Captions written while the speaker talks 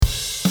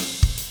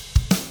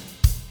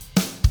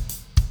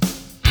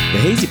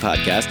Hazy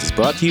Podcast is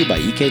brought to you by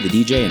EK the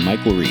DJ and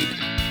Michael Reed.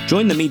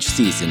 Join them each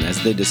season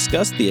as they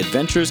discuss the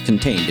adventures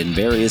contained in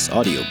various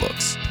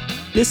audiobooks.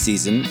 This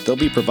season, they'll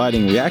be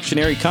providing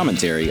reactionary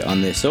commentary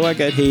on the So I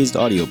Get Hazed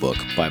audiobook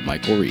by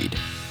Michael Reed.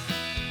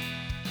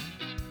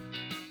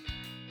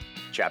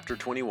 Chapter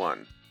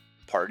 21,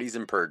 Parties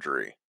and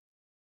Perjury.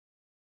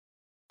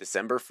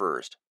 December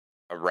 1st,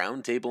 a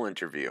roundtable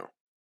interview.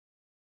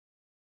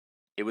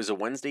 It was a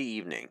Wednesday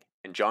evening,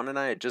 and John and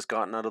I had just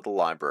gotten out of the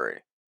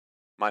library.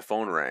 My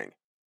phone rang.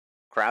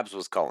 Krabs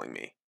was calling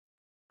me.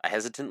 I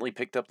hesitantly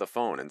picked up the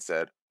phone and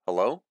said,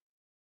 "Hello?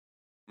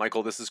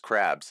 Michael, this is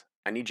Krabs.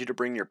 I need you to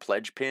bring your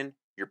pledge pin,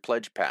 your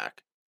pledge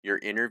pack, your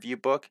interview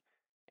book,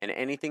 and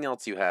anything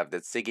else you have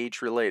that's Sig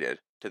H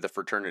related to the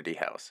fraternity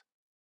house."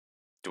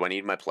 "Do I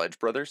need my pledge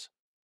brothers?"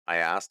 I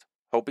asked,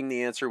 hoping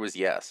the answer was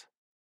yes.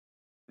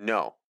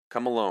 "No,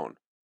 come alone.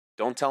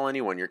 Don't tell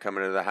anyone you're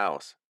coming to the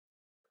house."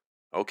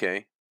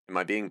 "Okay, am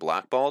I being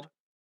blackballed?"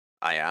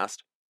 I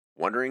asked,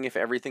 wondering if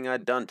everything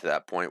I'd done to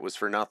that point was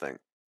for nothing.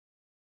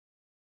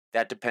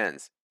 "That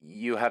depends.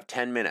 You have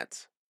 10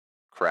 minutes,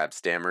 Krabs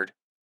stammered.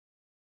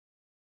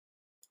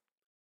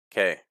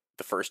 Okay,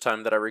 the first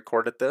time that I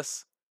recorded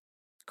this,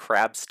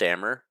 Krabs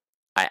stammer,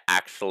 I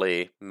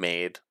actually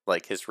made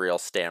like his real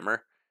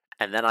stammer,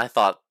 and then I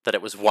thought that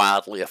it was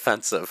wildly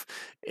offensive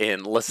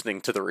in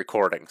listening to the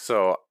recording,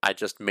 so I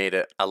just made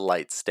it a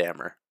light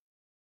stammer.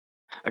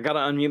 I gotta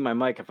unmute my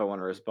mic if I want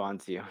to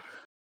respond to you.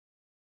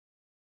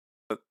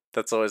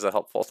 That's always a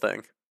helpful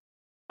thing.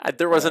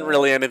 There wasn't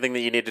really anything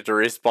that you needed to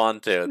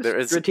respond to. There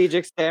is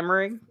strategic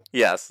stammering?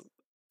 Yes,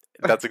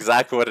 that's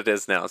exactly what it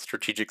is now,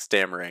 strategic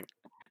stammering.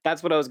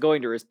 That's what I was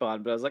going to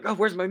respond, but I was like, oh,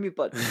 where's my mute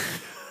button?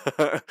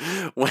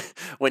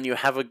 when you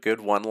have a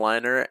good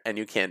one-liner and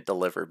you can't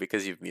deliver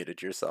because you've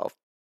muted yourself.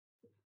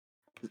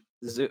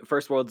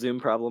 First world Zoom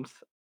problems.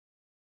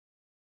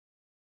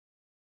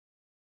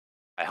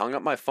 I hung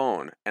up my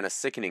phone and a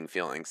sickening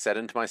feeling set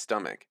into my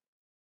stomach.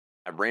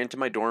 I ran to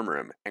my dorm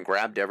room and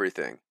grabbed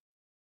everything.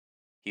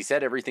 He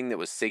said everything that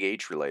was Sig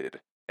H related,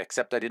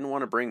 except I didn't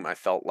want to bring my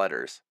felt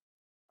letters.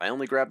 I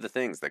only grabbed the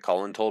things that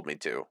Colin told me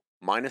to,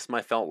 minus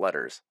my felt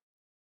letters.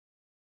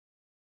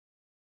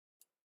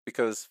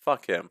 Because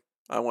fuck him.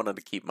 I wanted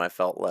to keep my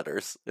felt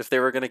letters. If they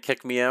were going to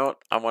kick me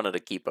out, I wanted to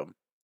keep them.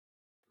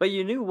 But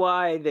you knew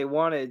why they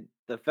wanted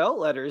the felt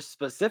letters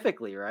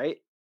specifically,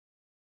 right?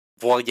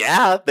 Well,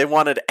 yeah, they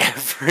wanted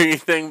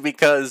everything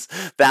because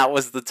that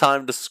was the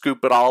time to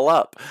scoop it all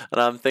up.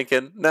 And I'm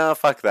thinking, no,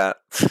 fuck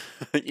that.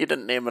 You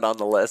didn't name it on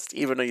the list,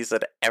 even though you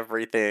said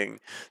everything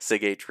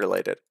Sig H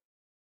related.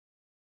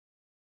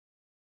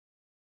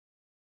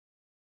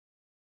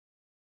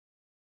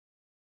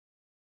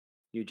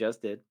 You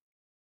just did.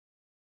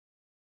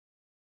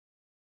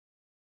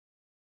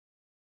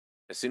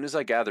 As soon as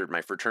I gathered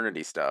my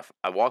fraternity stuff,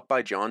 I walked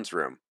by John's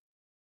room.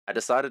 I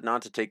decided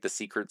not to take the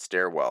secret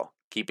stairwell,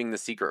 keeping the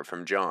secret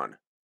from John,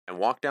 and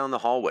walked down the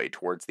hallway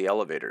towards the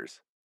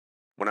elevators.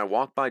 When I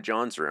walked by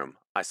John's room,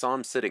 I saw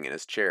him sitting in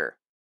his chair.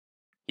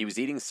 He was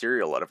eating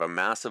cereal out of a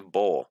massive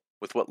bowl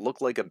with what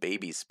looked like a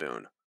baby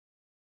spoon.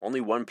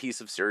 Only one piece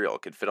of cereal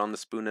could fit on the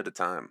spoon at a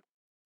time.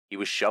 He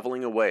was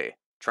shoveling away,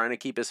 trying to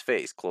keep his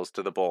face close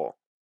to the bowl.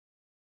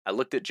 I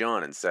looked at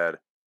John and said,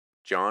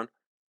 "John,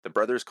 the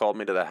brothers called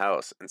me to the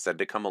house and said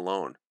to come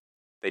alone.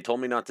 They told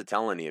me not to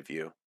tell any of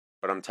you,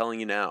 but I'm telling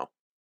you now.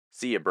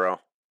 See ya,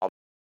 bro."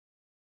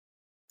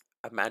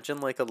 Imagine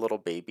like a little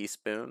baby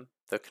spoon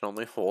that can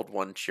only hold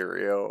one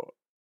Cheerio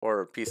or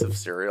a piece of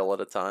cereal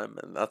at a time,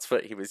 and that's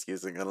what he was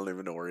using. I don't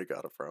even know where he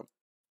got it from.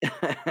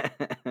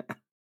 I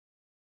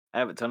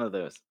have a ton of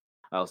those.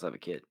 I also have a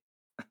kid.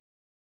 I'll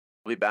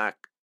be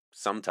back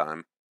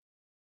sometime.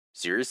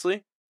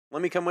 "Seriously?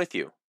 Let me come with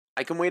you.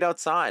 I can wait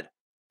outside,"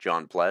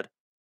 John pled.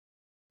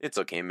 "It's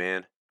okay,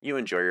 man. You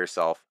enjoy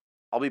yourself.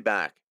 I'll be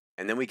back,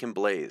 and then we can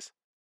blaze,"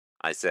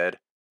 I said,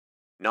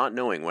 not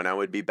knowing when I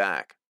would be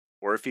back,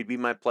 or if he'd be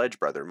my pledge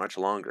brother much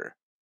longer.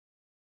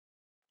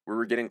 We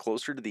were getting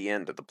closer to the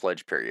end of the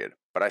pledge period,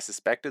 but I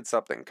suspected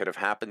something could have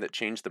happened that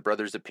changed the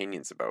brothers'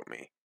 opinions about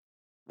me.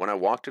 When I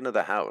walked into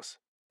the house,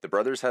 the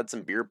brothers had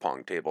some beer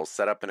pong tables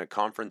set up in a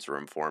conference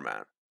room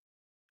format.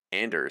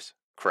 Anders,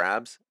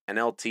 Krabs, and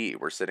LT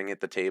were sitting at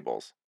the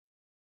tables.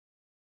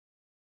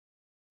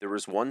 There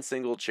was one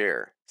single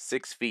chair,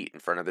 6 feet in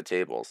front of the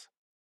tables.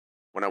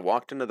 When I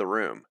walked into the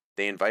room,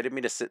 they invited me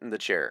to sit in the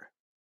chair.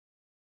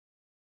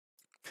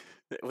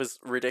 It was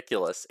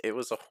ridiculous. It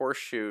was a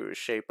horseshoe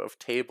shape of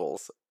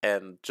tables,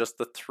 and just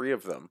the 3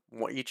 of them,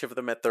 each of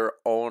them at their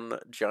own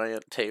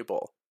giant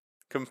table.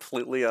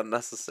 Completely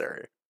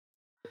unnecessary.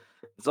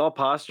 It's all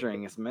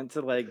posturing. It's meant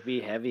to like be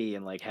heavy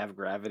and like have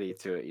gravity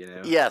to it, you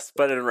know? Yes,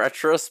 but in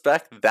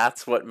retrospect,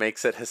 that's what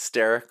makes it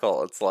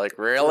hysterical. It's like,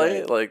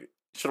 really? Right. Like,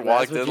 should have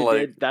walked in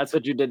like... That's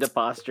what you did to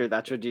posture.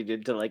 That's what you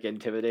did to like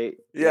intimidate.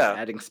 Yeah.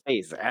 Adding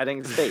space.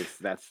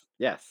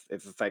 Yes,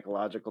 it's a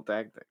psychological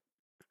tactic.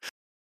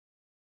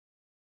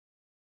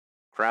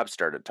 Krabs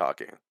started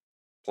talking.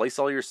 "Place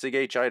all your Sig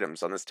H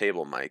items on this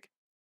table, Mike."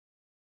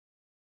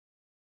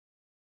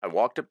 I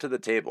walked up to the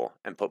table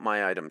and put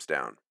my items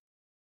down.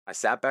 I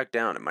sat back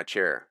down in my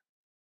chair.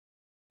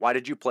 Why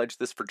did you pledge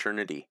this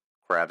fraternity?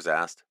 Krabs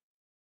asked.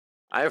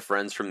 I have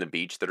friends from the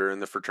beach that are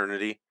in the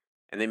fraternity,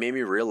 and they made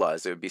me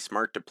realize it would be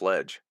smart to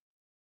pledge.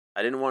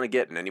 I didn't want to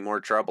get in any more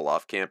trouble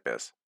off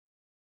campus.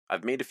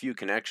 I've made a few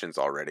connections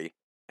already,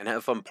 and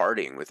have fun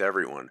partying with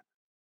everyone.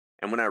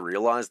 And when I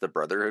realized the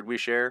brotherhood we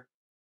share,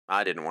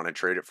 I didn't want to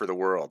trade it for the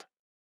world.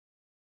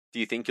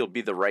 Do you think you'll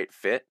be the right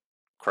fit?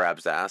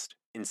 Krabs asked,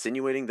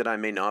 insinuating that I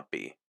may not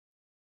be.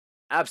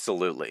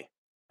 Absolutely,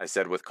 I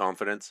said with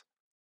confidence.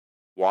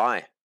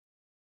 Why?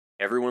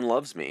 Everyone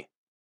loves me.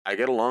 I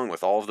get along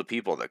with all of the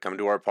people that come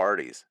to our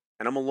parties,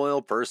 and I'm a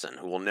loyal person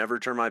who will never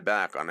turn my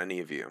back on any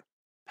of you,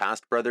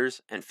 past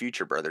brothers and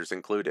future brothers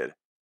included.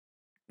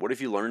 What have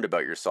you learned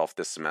about yourself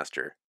this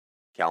semester?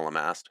 Callum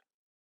asked.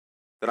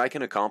 That I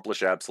can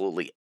accomplish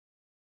absolutely.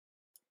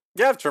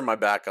 Yeah, I've turned my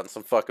back on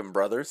some fucking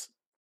brothers.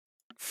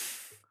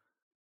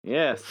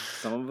 Yes,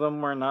 some of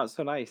them were not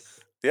so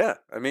nice. Yeah,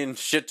 I mean,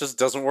 shit just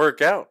doesn't work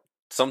out.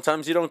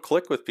 Sometimes you don't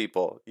click with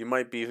people. You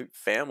might be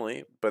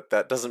family, but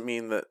that doesn't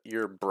mean that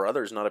your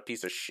brother's not a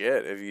piece of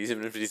shit.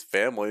 Even if he's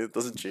family, it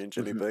doesn't change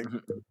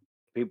anything.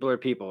 People are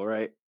people,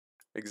 right?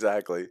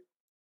 Exactly.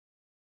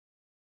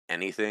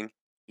 Anything,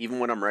 even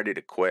when I'm ready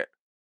to quit.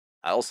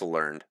 I also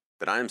learned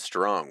that I am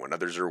strong when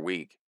others are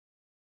weak.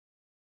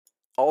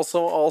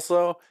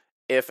 Also,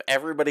 if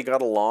everybody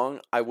got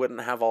along, I wouldn't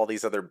have all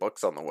these other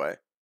books on the way.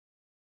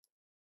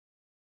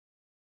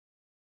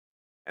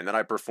 And that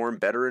I perform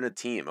better in a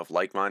team of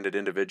like-minded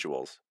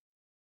individuals.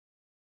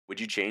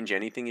 Would you change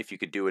anything if you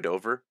could do it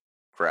over?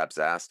 Krabs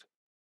asked.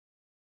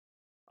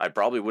 I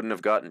probably wouldn't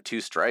have gotten 2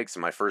 strikes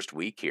in my first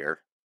week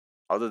here.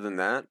 Other than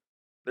that,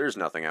 there's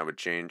nothing I would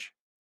change.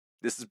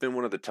 This has been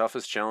one of the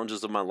toughest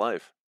challenges of my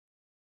life.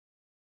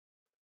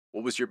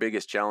 What was your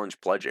biggest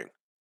challenge pledging?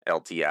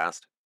 LT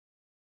asked.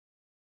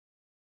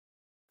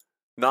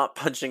 Not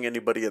punching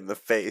anybody in the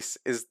face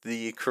is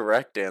the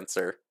correct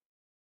answer.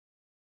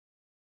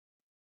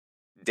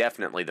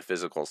 Definitely the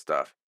physical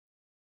stuff.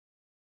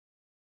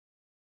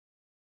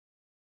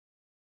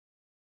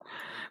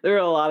 There are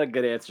a lot of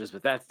good answers,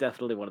 but that's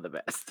definitely one of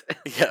the best.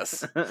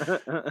 Yes.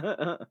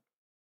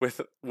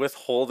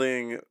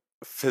 Withholding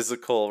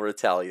physical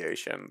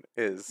retaliation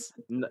is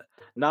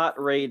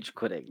not rage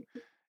quitting.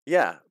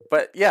 Yeah,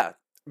 but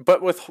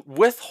with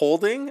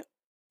withholding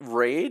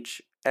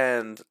rage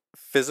and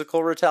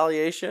physical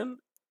retaliation,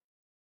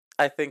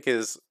 I think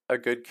is a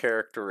good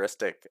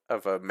characteristic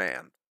of a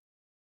man.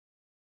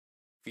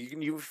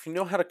 If you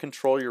know how to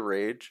control your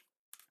rage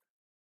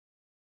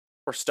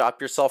or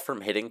stop yourself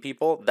from hitting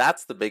people,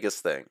 that's the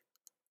biggest thing.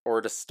 Or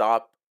to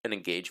stop an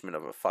engagement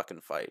of a fucking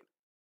fight.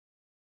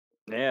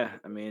 Yeah,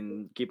 I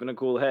mean, keeping a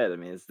cool head. I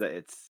mean,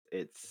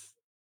 it's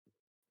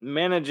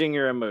managing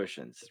your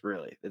emotions,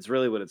 really. It's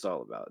really what it's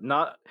all about.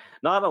 Not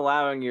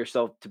allowing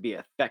yourself to be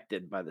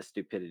affected by the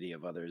stupidity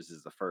of others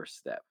is the first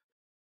step.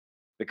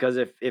 Because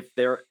if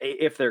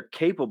they're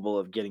capable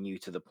of getting you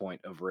to the point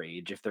of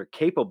rage, if they're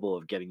capable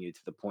of getting you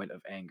to the point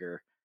of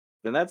anger,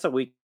 then that's a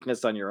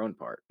weakness on your own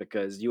part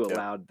because you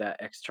allowed that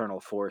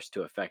external force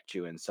to affect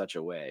you in such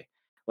a way.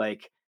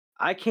 Like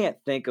I can't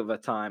think of a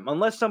time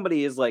unless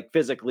somebody is like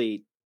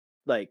physically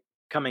like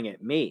coming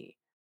at me.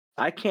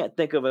 I can't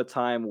think of a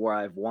time where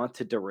I've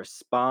wanted to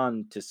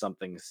respond to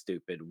something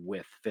stupid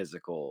with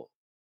physical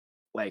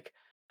like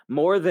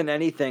more than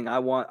anything I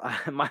want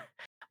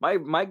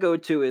my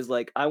go-to is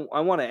like I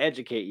want to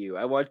educate you.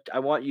 I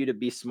want you to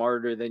be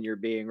smarter than you're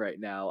being right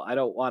now. I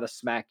don't want to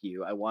smack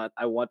you. I want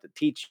to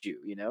teach you,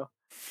 you know?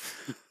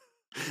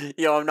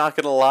 Yo, I'm not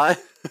gonna lie.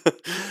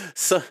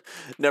 So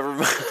never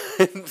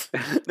mind.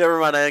 Never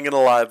mind, I ain't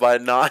gonna lie by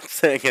not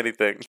saying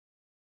anything.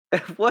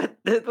 What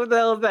the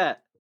hell is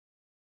that?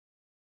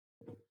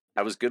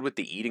 I was good with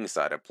the eating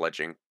side of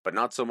pledging, but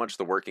not so much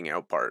the working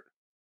out part.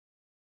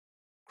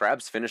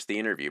 Krabs finished the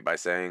interview by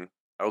saying,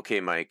 "Okay,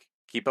 Mike,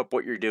 keep up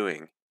what you're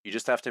doing. You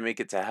just have to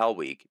make it to Hell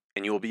Week,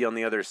 and you will be on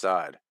the other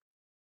side.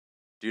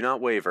 Do not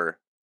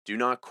waver. Do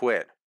not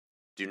quit.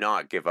 Do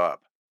not give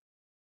up.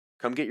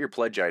 Come get your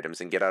pledge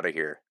items and get out of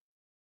here.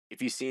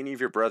 If you see any of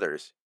your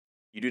brothers,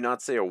 you do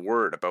not say a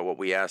word about what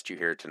we asked you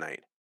here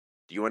tonight.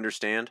 Do you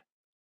understand?"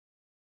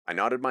 I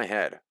nodded my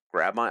head,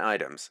 grabbed my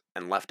items,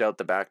 and left out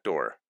the back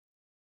door.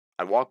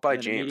 I walked by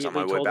And James on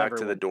my immediately way told back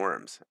to the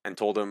everyone. dorms and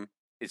told him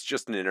it's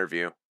just an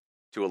interview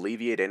to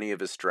alleviate any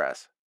of his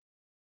stress.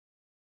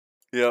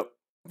 Yep,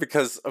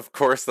 because of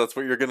course that's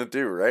what you're gonna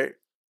do, right?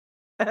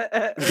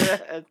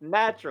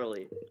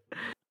 Naturally.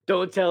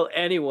 Don't tell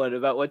anyone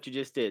about what you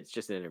just did. It's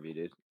just an interview,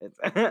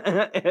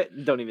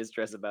 dude. Don't even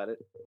stress about it.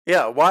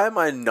 Yeah, why am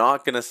I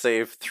not gonna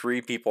save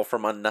 3 people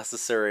from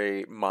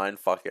unnecessary mind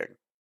fucking?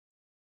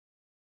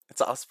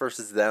 It's us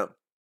versus them.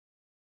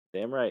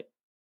 Damn right.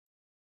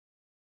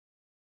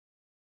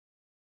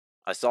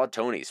 I saw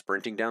Tony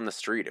sprinting down the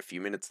street a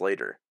few minutes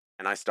later,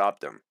 and I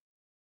stopped him.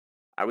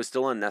 I was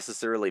still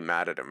unnecessarily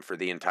mad at him for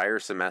the entire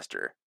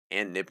semester,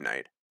 and nib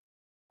night.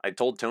 I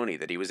told Tony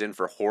that he was in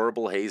for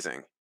horrible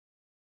hazing.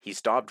 He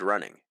stopped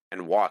running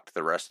and walked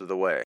the rest of the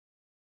way.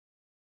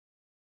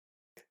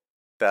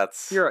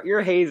 That's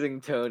You're hazing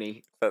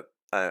Tony.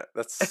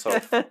 That's so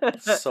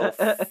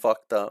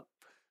fucked up.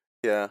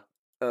 Yeah,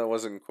 that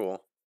wasn't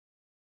cool.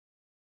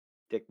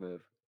 Dick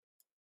move.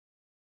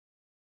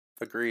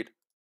 Agreed.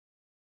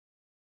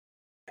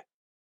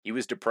 He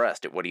was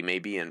depressed at what he may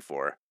be in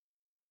for.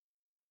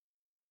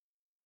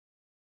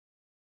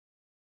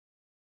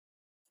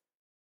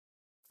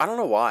 I don't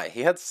know why.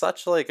 He had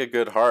such like a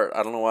good heart.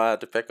 I don't know why I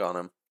had to pick on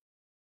him.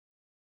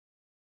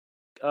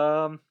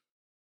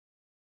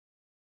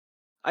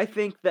 I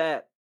think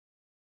that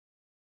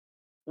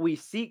we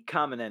seek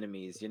common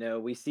enemies,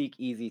 we seek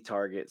easy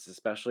targets,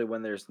 especially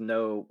when there's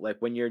no, like,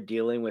 when you're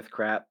dealing with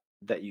crap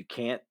that you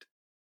can't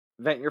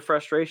vent your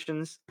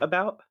frustrations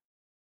about.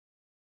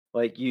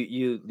 Like,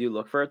 you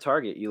look for a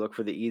target, you look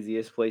for the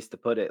easiest place to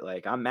put it.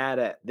 Like, I'm mad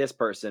at this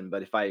person,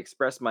 but if I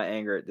express my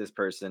anger at this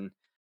person,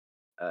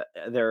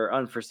 there are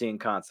unforeseen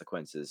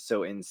consequences.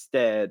 So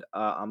instead,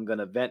 I'm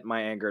gonna vent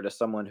my anger to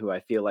someone who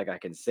I feel like I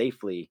can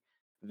safely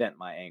vent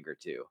my anger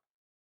to.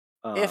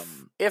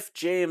 If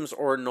James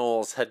or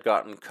Knowles had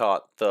gotten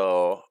caught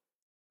though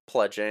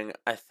pledging,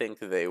 I think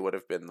they would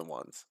have been the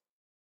ones.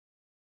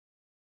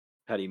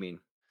 How do you mean?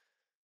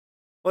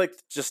 Like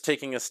just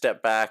taking a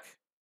step back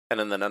and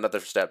then another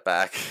step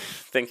back,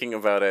 thinking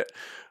about it.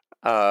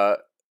 I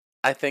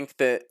think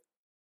that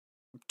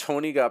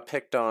Tony got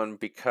picked on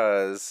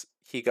because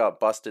he got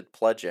busted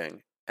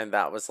pledging, and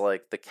that was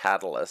like the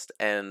catalyst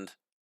and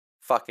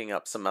fucking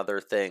up some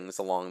other things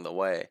along the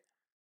way.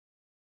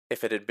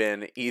 If it had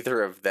been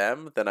either of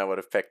them, then I would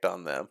have picked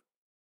on them.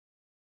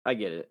 I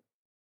get it.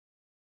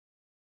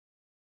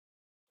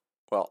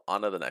 Well,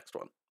 on to the next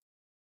one.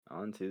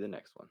 On to the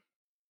next one.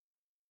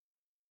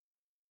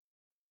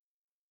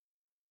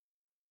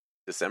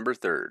 December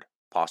 3rd,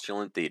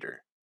 Postulant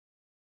Theater.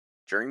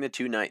 During the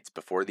 2 nights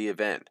before the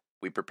event,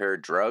 we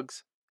prepared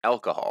drugs,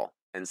 alcohol,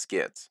 and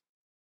skits.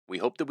 We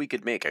hoped that we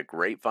could make a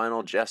great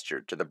final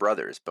gesture to the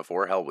brothers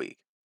before Hell Week.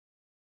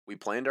 We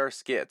planned our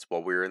skits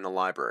while we were in the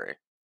library.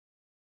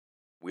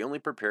 We only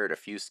prepared a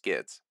few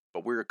skits,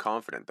 but we were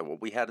confident that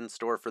what we had in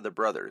store for the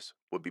brothers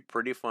would be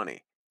pretty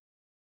funny.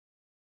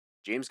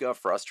 James got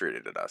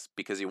frustrated at us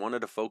because he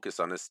wanted to focus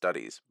on his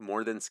studies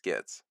more than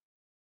skits.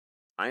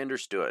 I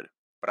understood,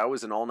 but I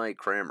was an all-night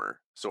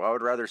crammer, so I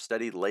would rather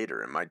study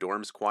later in my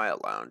dorm's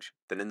quiet lounge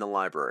than in the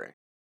library.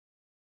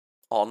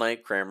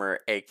 All-night crammer,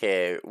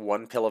 aka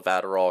 1 pill of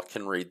Adderall,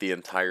 can read the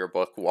entire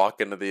book,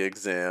 walk into the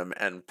exam,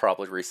 and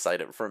probably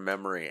recite it from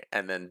memory,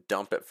 and then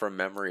dump it from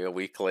memory a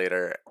week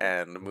later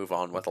and move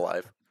on with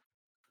life.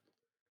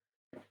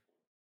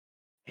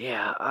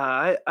 Yeah,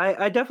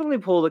 I definitely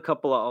pulled a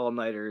couple of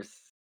all-nighters,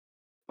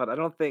 but I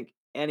don't think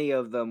any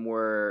of them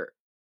were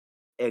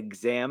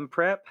exam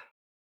prep.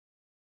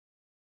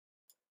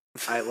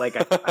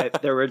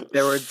 There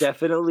were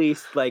definitely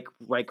like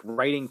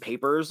writing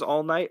papers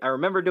all night. I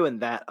remember doing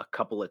that a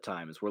couple of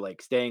times. We're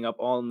like staying up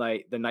all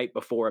night the night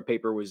before a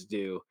paper was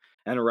due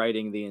and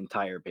writing the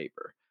entire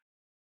paper.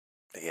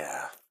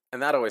 Yeah.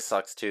 And that always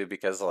sucks too,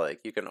 because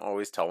like you can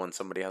always tell when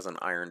somebody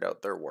hasn't ironed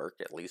out their work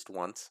at least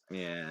once.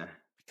 Yeah.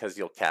 Because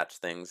you'll catch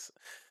things.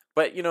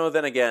 But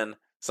then again,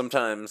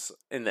 sometimes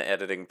in the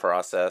editing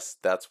process,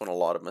 that's when a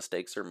lot of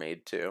mistakes are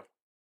made too.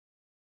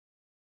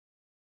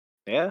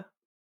 Yeah.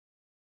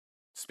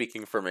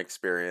 Speaking from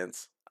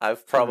experience,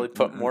 I've probably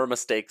put more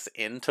mistakes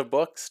into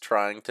books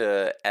trying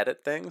to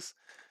edit things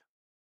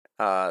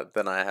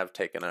than I have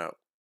taken out.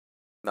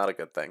 Not a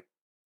good thing.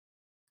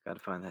 Gotta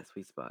find that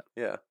sweet spot.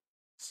 Yeah.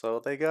 So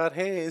they got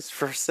Haze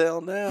for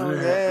sale now.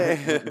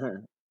 Yay.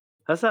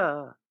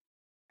 Huzzah.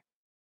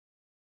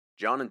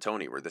 John and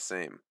Tony were the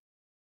same.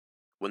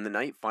 When the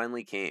night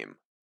finally came,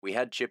 we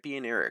had Chippy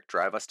and Eric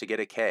drive us to get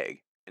a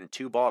keg and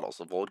 2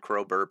 bottles of Old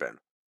Crow bourbon.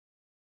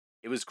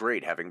 It was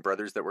great having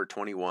brothers that were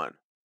 21.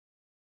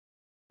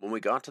 When we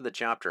got to the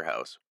chapter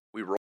house,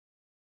 we rolled.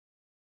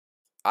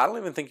 I don't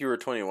even think you were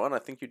 21. I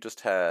think you just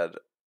had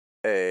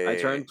a. I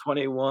turned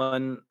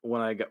 21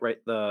 when I got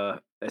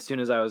as soon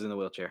as I was in the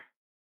wheelchair.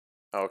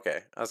 Okay,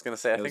 I was gonna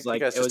say I think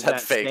like, you guys just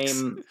had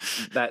fakes.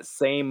 That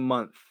same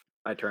month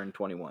I turned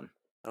 21.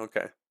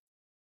 Okay.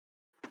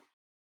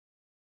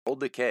 Rolled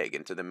the keg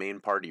into the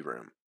main party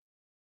room.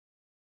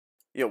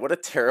 Yeah, what a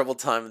terrible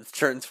time to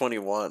turn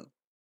 21.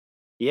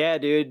 Yeah,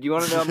 dude. You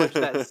want to know how much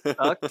that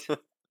sucked?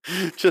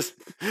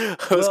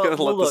 I was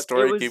gonna let the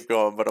story keep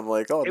going, but I'm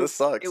like, this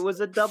sucks. It was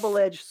a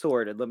double-edged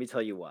sword, and let me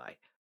tell you why.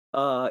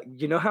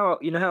 You know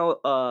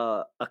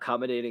how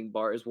accommodating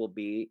bars will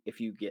be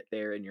if you get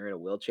there and you're in a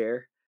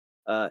wheelchair.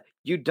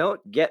 You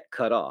don't get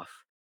cut off.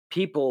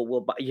 People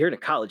will buy. You're in a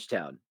college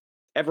town.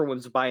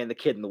 Everyone's buying the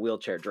kid in the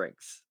wheelchair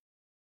drinks.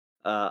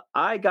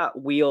 I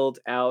got wheeled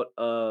out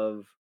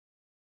of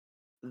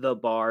the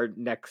bar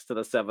next to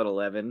the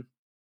 7-Eleven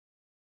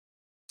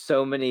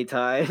so many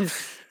times.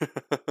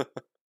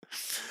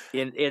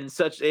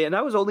 And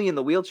I was only in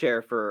the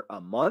wheelchair for a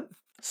month.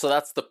 So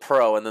that's the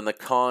pro, and then the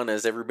con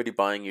is everybody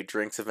buying you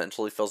drinks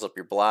eventually fills up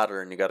your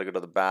bladder, and you got to go to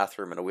the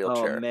bathroom in a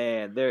wheelchair. Oh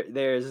man,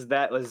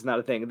 that was not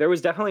a thing. There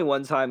was definitely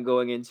one time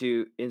going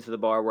into the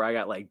bar where I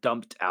got like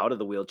dumped out of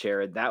the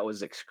wheelchair, and that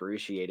was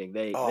excruciating.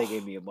 They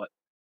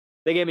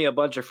gave me a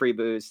bunch of free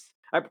booze.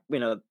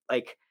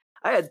 like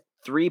I had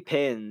 3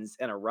 pins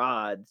and a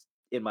rod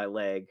in my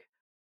leg,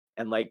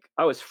 and like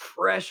I was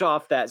fresh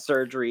off that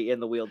surgery in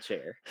the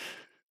wheelchair.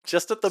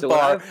 Just at the So when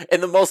bar,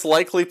 in the most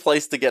likely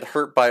place to get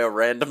hurt by a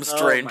random oh my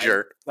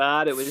stranger.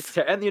 god, it was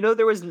and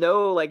there was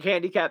no like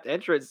handicapped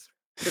entrance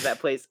to that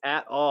place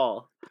at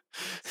all.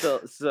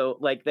 So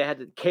like they had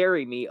to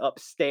carry me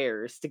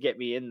upstairs to get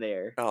me in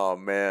there. Oh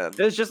man.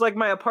 It was just like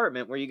my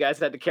apartment where you guys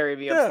had to carry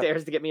me Yeah.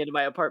 upstairs to get me into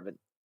my apartment.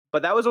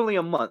 But that was only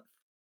a month.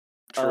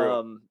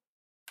 True.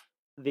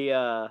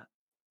 The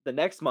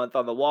next month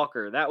on the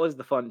walker, that was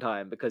the fun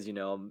time because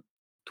I'm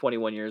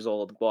 21 years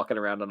old walking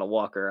around on a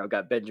walker. I've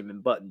got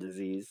Benjamin Button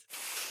disease.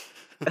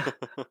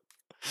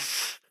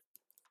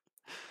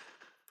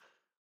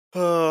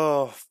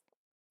 Oh.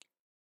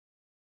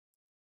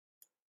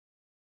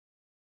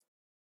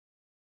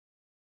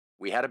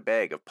 We had a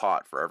bag of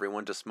pot for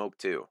everyone to smoke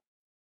too.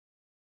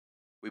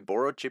 We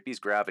borrowed Chippy's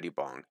gravity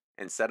bong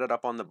and set it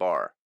up on the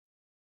bar.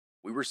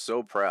 We were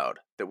so proud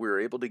that we were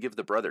able to give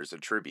the brothers a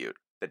tribute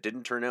that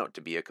didn't turn out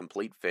to be a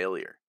complete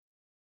failure.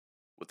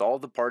 With all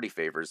the party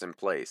favors in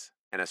place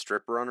and a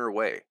stripper on her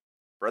way,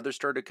 brothers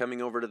started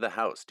coming over to the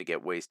house to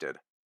get wasted.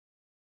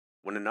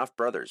 When enough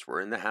brothers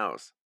were in the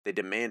house, they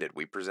demanded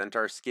we present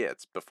our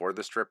skits before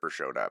the stripper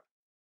showed up.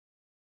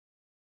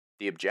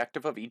 The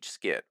objective of each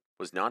skit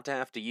was not to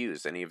have to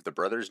use any of the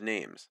brothers'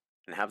 names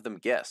and have them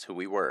guess who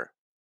we were.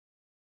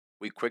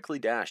 We quickly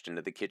dashed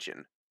into the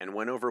kitchen and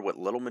went over what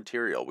little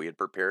material we had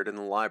prepared in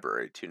the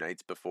library 2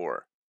 nights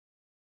before.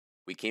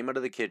 We came out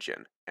of the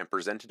kitchen and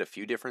presented a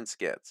few different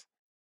skits.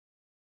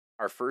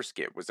 Our first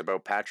skit was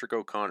about Patrick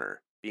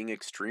O'Connor being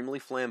extremely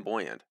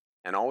flamboyant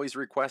and always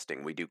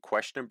requesting we do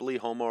questionably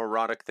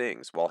homoerotic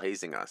things while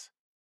hazing us.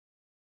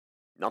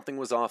 Nothing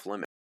was off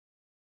limits.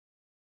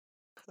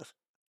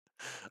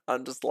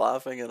 I'm just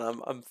laughing and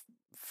I'm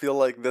feel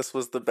like this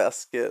was the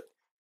best skit.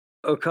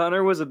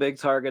 O'Connor was a big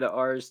target of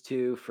ours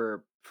too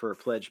for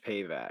pledge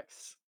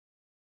paybacks.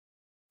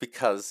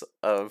 Because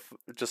of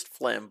just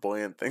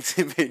flamboyant things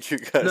he made you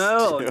guys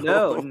No,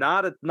 do.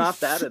 not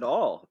that at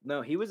all.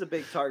 No, he was a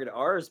big target of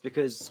ours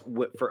because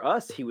for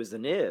us he was a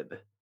nib.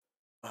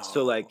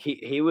 So like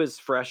he was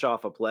fresh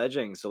off of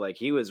pledging, so like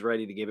he was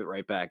ready to give it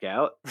right back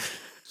out.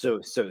 So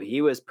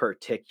he was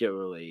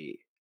particularly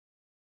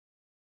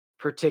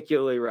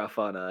rough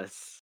on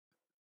us.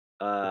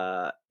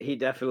 We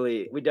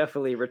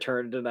definitely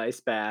returned a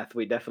nice bath.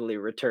 We definitely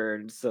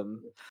returned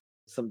some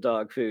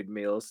dog food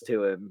meals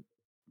to him.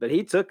 But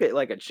he took it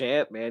like a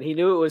champ, man. He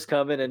knew it was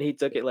coming and he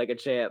took it like a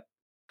champ.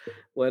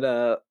 When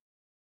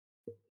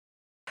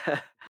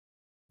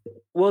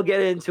we'll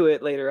get into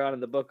it later on in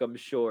the book, I'm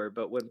sure,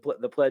 but when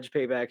the pledge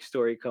payback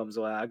story comes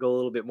along, I'll go a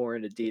little bit more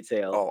into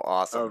detail Oh,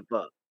 awesome.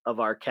 of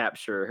our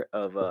capture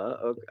of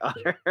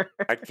O'Connor.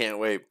 I can't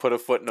wait. Put a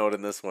footnote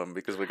in this one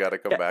because we got to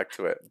come back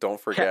to it.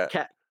 Don't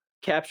forget.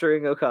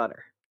 Capturing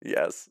O'Connor.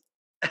 Yes.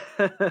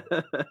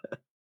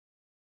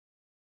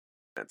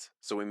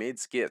 So we made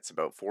skits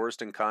about Forrest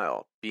and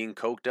Kyle being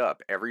coked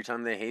up every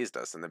time they hazed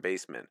us in the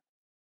basement.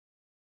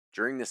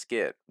 During the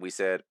skit, we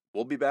said,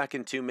 "We'll be back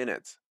in 2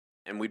 minutes,"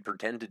 and we'd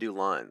pretend to do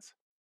lines.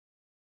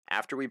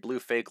 After we blew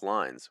fake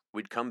lines,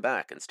 we'd come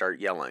back and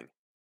start yelling.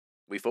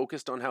 We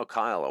focused on how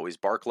Kyle always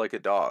barked like a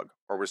dog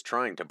or was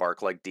trying to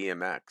bark like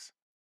DMX.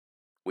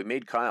 We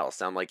made Kyle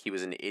sound like he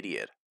was an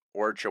idiot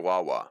or a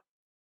chihuahua.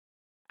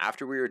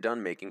 After we were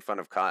done making fun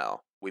of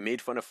Kyle, we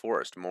made fun of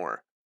Forrest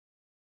more.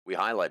 We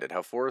highlighted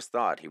how Forrest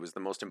thought he was the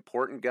most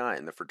important guy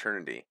in the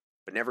fraternity,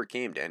 but never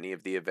came to any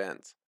of the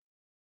events.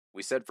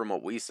 We said from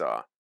what we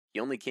saw, he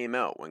only came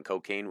out when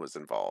cocaine was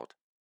involved.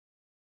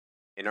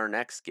 In our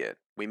next skit,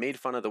 we made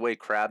fun of the way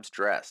Krabs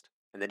dressed,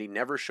 and that he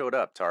never showed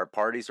up to our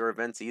parties or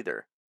events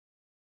either.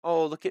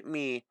 "Oh, look at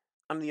me.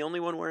 I'm the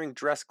only one wearing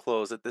dress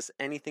clothes at this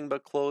anything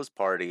but clothes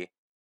party.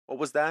 What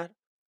was that?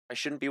 I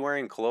shouldn't be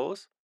wearing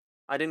clothes?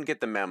 I didn't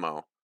get the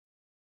memo.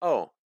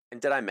 Oh,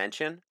 and did I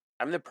mention?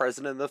 I'm the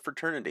president of the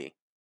fraternity.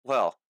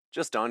 Well,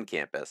 just on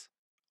campus.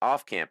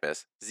 Off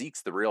campus,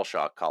 Zeke's the real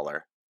shot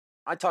caller.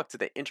 I talk to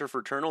the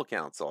Interfraternal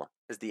Council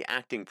as the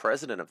acting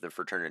president of the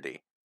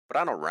fraternity, but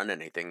I don't run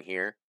anything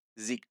here.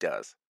 Zeke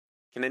does.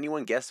 Can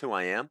anyone guess who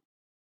I am?"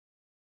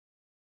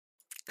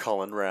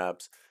 Colin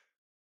Rabs.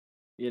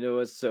 You know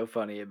what's so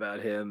funny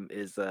about him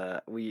is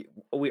we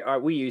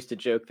used to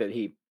joke that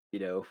he,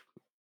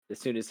 as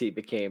soon as he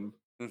became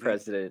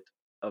president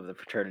of the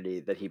fraternity,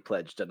 that he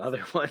pledged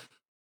another one.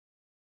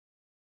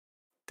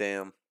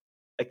 Damn.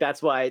 Like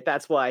that's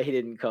why he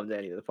didn't come to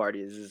any of the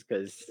parties, is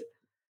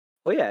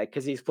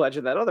because he's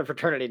pledging that other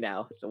fraternity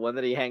now, the one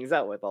that he hangs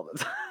out with all the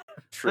time.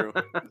 True.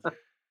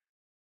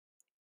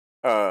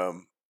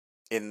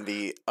 In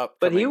the upcoming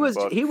But he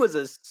book, was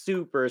a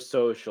super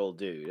social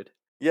dude.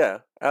 yeah,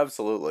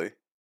 absolutely.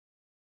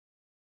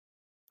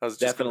 I was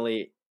just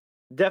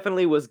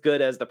Definitely was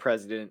good as the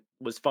president,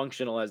 was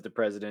functional as the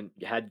president,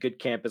 had good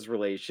campus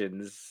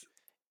relations.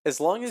 as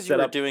long as you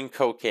were doing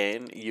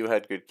cocaine, you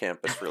had good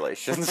campus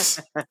relations.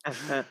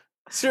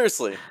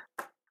 Seriously.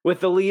 With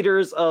the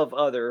leaders of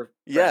other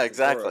Yeah,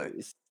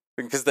 exactly.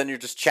 Because then you're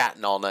just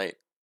chatting all night.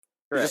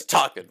 You're Right. just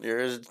talking.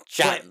 You're just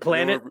chatting.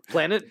 Planet mixers.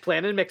 Yep.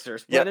 Planet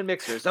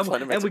mixers.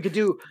 Planet And mixer.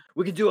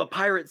 we could do a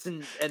pirates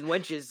and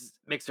wenches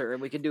mixer,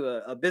 and we could do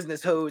a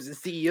business hoes and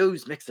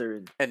CEOs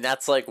mixer. And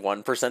that's like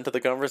 1% of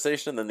the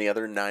conversation, then the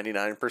other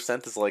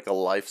 99% is like a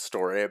life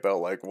story about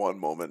like one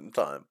moment in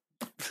time.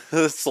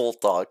 Soul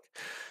talk.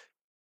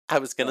 I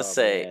was gonna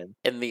say, man.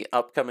 in the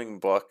upcoming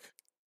book,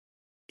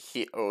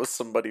 he owes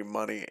somebody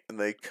money, and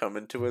they come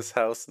into his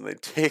house and they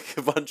take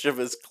a bunch of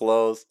his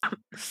clothes,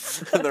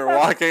 and they're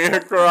walking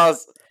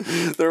across.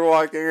 They're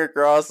walking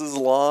across his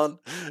lawn,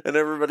 and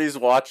everybody's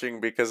watching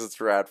because it's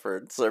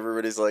Radford. So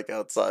everybody's like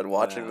outside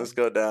watching this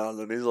go down,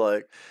 and he's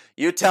like,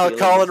 "You tell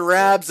Feeling Colin his-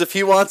 Rabs if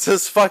he wants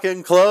his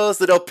fucking clothes,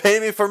 that he'll pay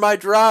me for my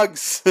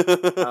drugs."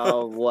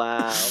 Oh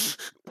wow.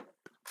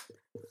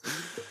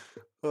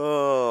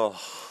 Oh,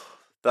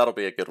 that'll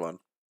be a good one.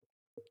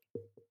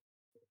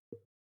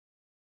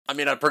 I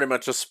mean, I pretty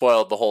much just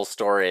spoiled the whole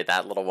story,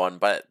 that little one,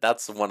 but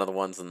that's one of the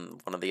ones in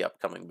one of the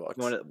upcoming books.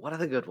 What are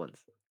the good ones?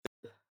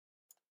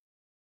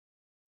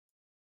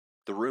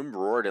 The room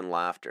roared in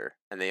laughter,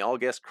 and they all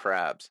guessed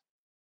crabs.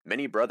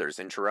 Many brothers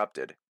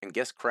interrupted and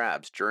guessed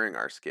crabs during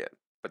our skit,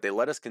 but they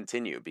let us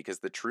continue because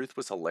the truth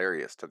was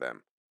hilarious to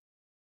them.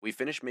 We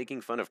finished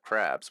making fun of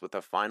crabs with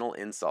a final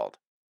insult.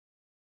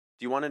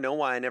 Do you want to know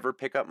why I never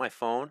pick up my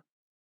phone?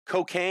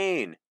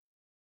 Cocaine!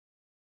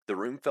 The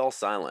room fell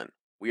silent.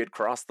 We had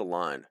crossed the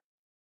line.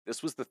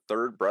 This was the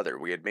third brother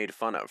we had made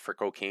fun of for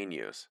cocaine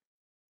use.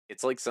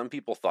 It's like some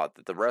people thought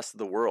that the rest of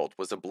the world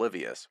was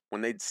oblivious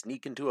when they'd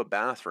sneak into a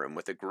bathroom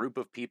with a group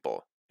of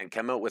people and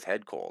come out with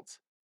head colds.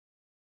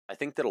 I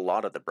think that a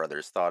lot of the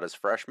brothers thought as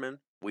freshmen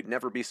we'd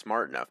never be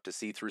smart enough to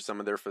see through some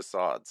of their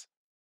facades.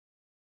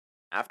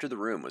 After the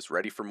room was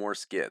ready for more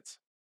skits,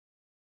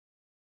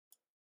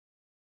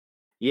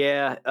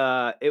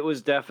 Yeah, it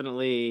was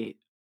definitely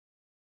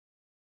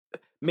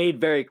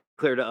made very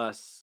clear to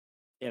us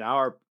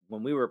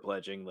when we were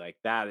pledging, like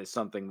that is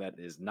something that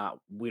is not,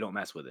 we don't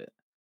mess with it.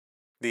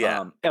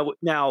 Yeah.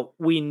 Now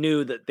we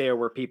knew that there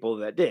were people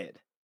that did,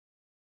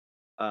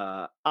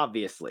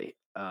 obviously,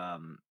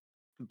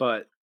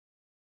 but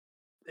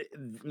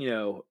you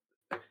know,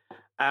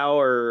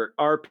 our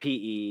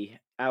PE,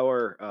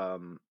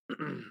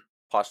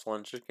 Postal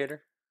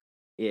indicator?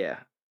 yeah,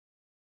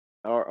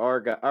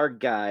 our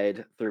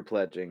guide through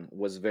pledging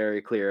was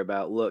very clear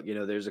about, look,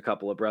 there's a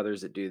couple of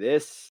brothers that do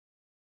this.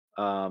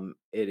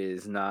 It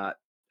is not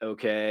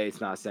okay.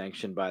 It's not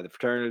sanctioned by the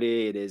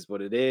fraternity. It is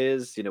what it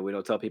is. We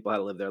don't tell people how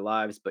to live their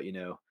lives, but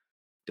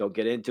don't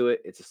get into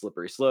it. It's a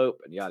slippery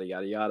slope, and yada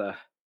yada yada.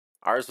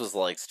 Ours was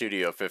like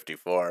Studio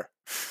 54.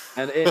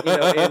 And in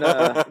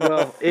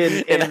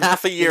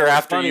half a year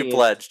after you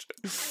pledged.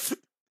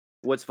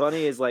 What's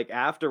funny is, like,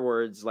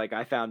 afterwards, like,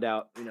 I found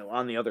out,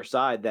 on the other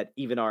side, that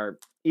even our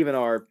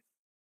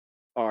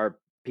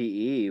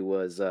PE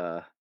was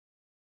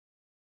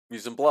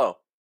Using blow.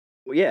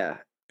 yeah.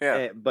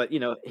 Yeah. But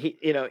he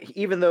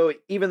even though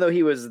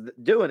he was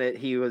doing it,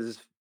 he was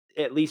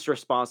at least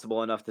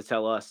responsible enough to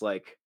tell us,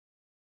 like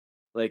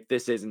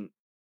this is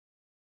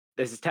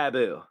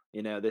taboo.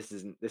 This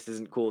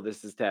isn't cool.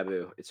 This is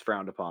taboo. It's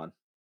frowned upon.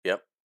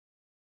 Yep.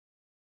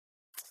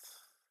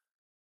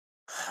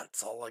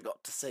 That's all I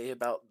got to say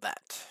about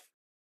that.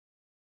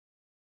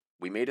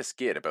 we made a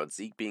skit about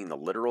Zeke being the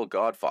literal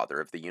godfather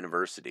of the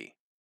university.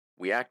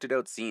 We acted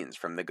out scenes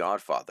from The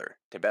Godfather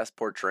to best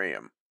portray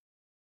him.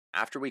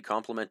 After we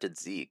complimented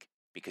Zeke,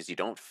 because you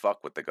don't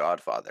fuck with The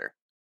Godfather,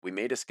 we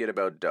made a skit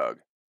about Doug.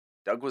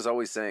 Doug was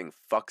always saying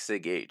fuck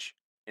Sig H,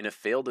 in a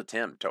failed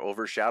attempt to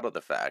overshadow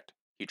the fact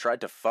he tried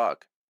to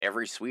fuck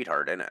every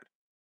sweetheart in it.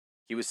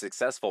 He was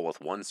successful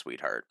with one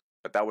sweetheart,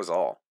 but that was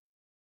all.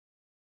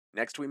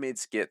 Next we made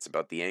skits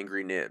about the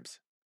angry nibs,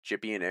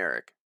 Chippy and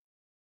Eric.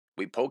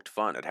 We poked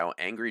fun at how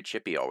angry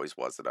Chippy always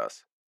was at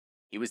us.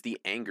 He was the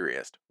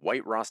angriest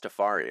white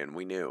Rastafarian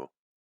we knew.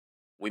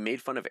 We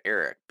made fun of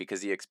Eric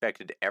because he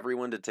expected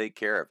everyone to take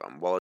care of him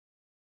while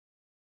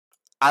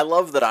I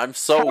love that I'm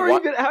so How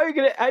are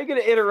you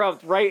gonna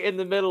interrupt right in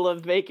the middle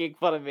of making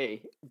fun of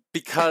me?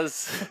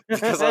 because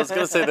I was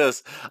gonna say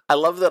this. I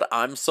love that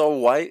I'm so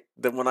white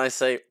that when I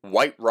say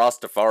white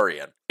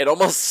Rastafarian, it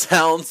almost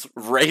sounds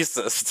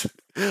racist.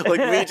 Like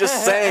me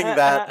just saying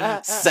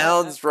that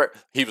sounds right.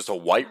 He was a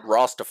white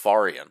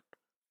Rastafarian.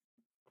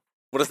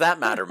 What does that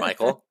matter,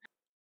 Michael?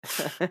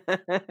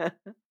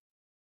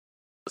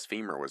 his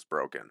femur was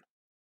broken.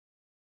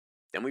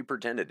 Then we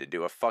pretended to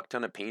do a fuck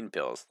ton of pain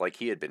pills like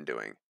he had been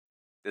doing.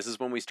 This is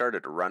when we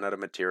started to run out of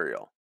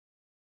material.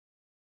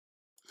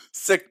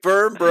 Sick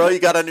burn, bro. You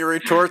got any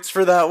retorts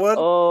for that one?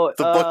 Oh,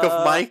 The Book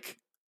of Mike?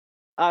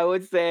 I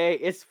would say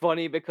it's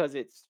funny because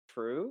it's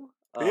true.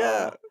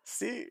 Yeah.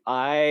 See?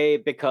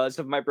 Because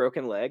of my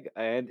broken leg,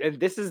 and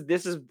this is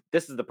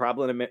the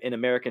problem in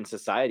American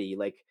society.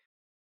 Like,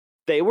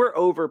 they were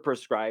over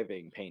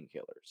prescribing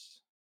painkillers.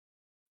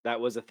 That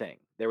was a thing.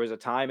 There was a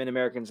time in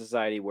American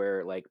society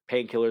where, like,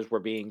 painkillers were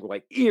being,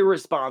 like,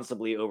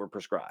 irresponsibly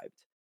overprescribed.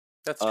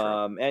 That's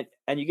true.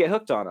 And you get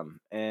hooked on them,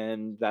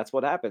 and that's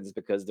what happens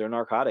because they're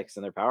narcotics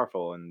and they're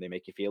powerful and they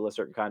make you feel a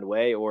certain kind of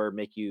way or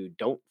make you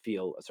don't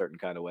feel a certain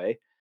kind of way.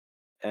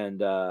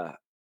 And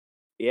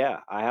yeah,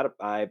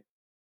 I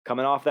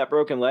coming off that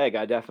broken leg,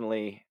 I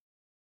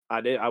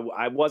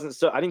wasn't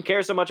so I didn't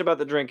care so much about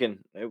the drinking.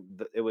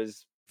 It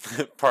was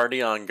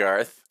Party on,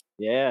 Garth.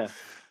 yeah,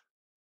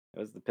 it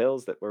was the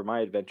pills that were my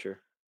adventure.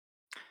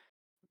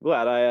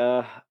 Glad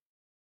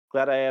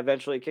I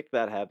eventually kicked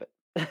that habit.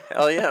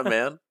 Hell yeah,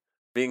 man.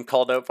 Being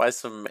called out by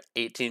some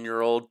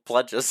 18-year-old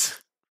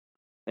pledges.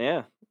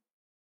 Yeah.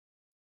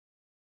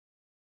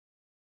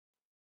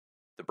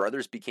 The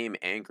brothers became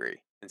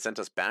angry and sent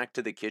us back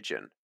to the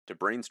kitchen to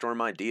brainstorm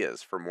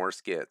ideas for more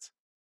skits.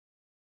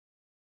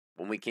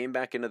 When we came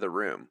back into the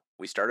room,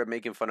 we started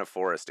making fun of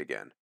Forrest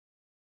again.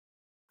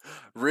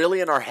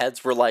 Really, in our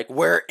heads, we're like,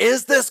 where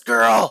is this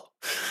girl?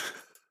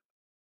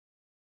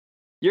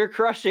 You're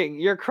crushing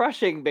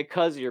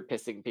because you're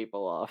pissing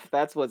people off.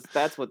 That's what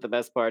the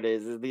best part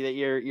is that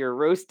you're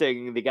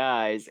roasting the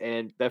guys,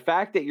 and the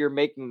fact that you're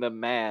making them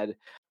mad,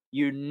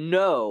 you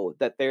know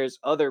that there's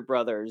other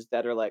brothers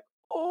that are like,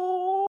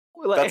 oh,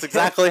 That's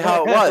exactly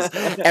how it was.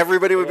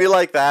 Everybody would be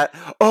like that.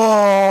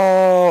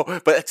 Oh,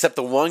 but except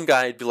the one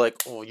guy would be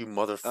like, "Oh, you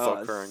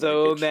motherfucker!"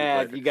 So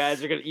mad. You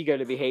guys are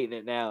gonna be hating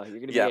it now. You're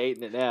gonna be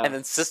hating it now. And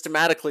then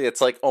systematically,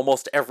 it's like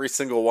almost every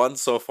single one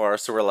so far.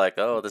 So we're like,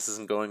 "Oh, this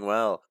isn't going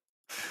well."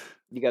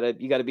 You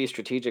gotta be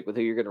strategic with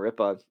who you're gonna rip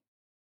on.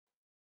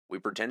 We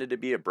pretended to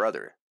be a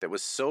brother that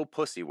was so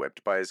pussy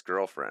whipped by his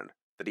girlfriend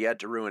that he had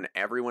to ruin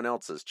everyone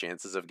else's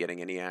chances of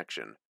getting any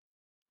action.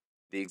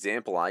 The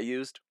example I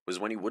used was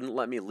when he wouldn't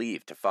let me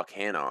leave to fuck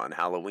Hannah on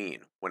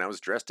Halloween when I was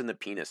dressed in the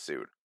penis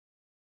suit.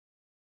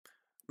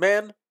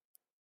 Man,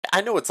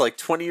 I know it's like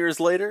 20 years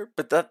later,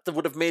 but that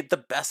would have made the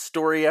best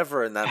story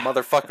ever, and that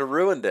motherfucker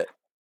ruined it.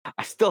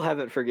 I still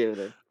haven't forgiven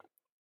him.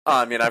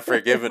 I mean, I've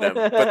forgiven him,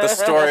 but the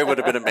story would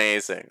have been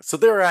amazing. So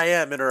there I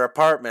am in her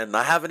apartment, and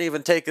I haven't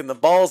even taken the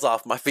balls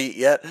off my feet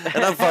yet,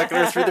 and I'm fucking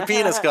her through the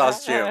penis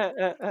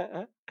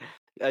costume.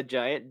 A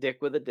giant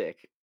dick with a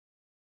dick.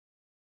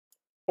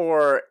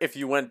 Or if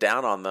you went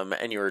down on them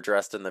and you were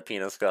dressed in the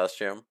penis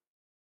costume.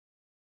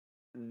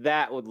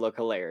 That would look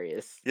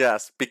hilarious.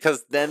 Yes,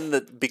 because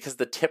then because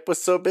the tip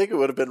was so big, it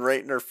would have been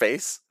right in her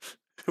face.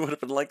 It would have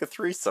been like a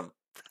threesome.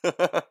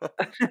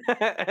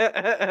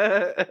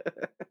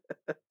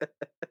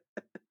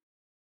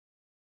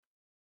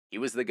 He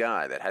was the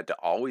guy that had to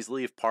always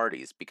leave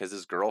parties because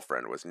his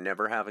girlfriend was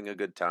never having a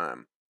good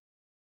time.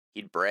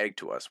 He'd brag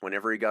to us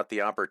whenever he got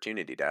the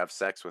opportunity to have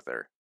sex with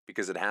her,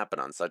 because it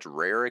happened on such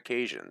rare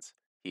occasions,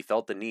 he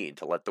felt the need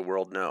to let the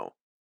world know.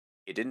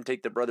 It didn't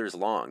take the brothers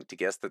long to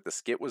guess that the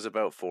skit was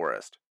about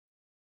Forrest.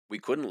 We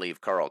couldn't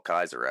leave Carl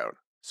Kaiser out,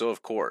 so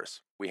of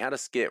course, we had a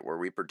skit where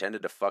we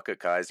pretended to fuck a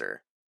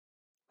Kaiser.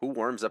 Who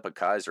warms up a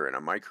Kaiser in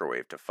a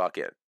microwave to fuck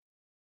it?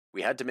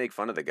 We had to make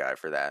fun of the guy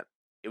for that.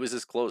 It was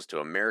as close to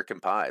American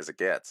Pie as it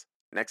gets,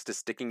 next to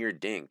sticking your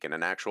dink in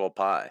an actual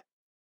pie.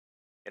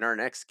 In our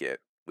next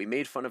skit, we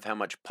made fun of how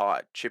much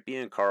pot Chippy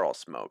and Carl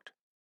smoked.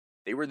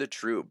 They were the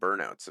true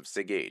burnouts of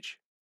Sig H,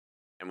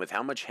 and with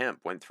how much hemp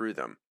went through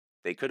them,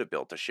 they could have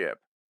built a ship.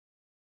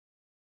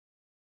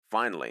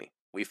 Finally,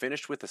 we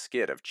finished with a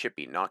skit of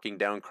Chippy knocking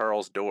down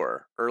Carl's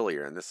door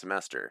earlier in the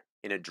semester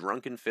in a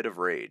drunken fit of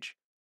rage.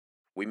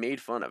 We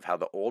made fun of how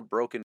the old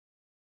broken...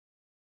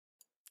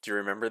 Do you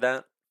remember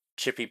that?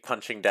 Chippy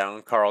punching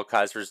down Carl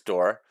Kaiser's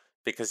door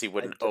because he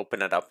wouldn't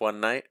open it up one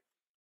night?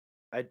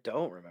 I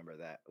don't remember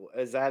that.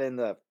 Is that in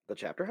the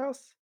chapter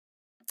house?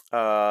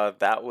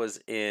 That was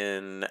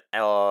in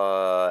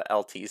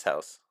LT's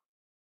house.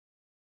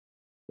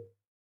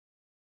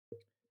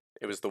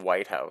 It was the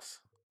White House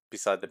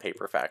beside the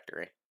paper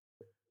factory.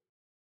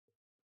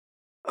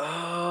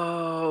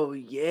 Oh,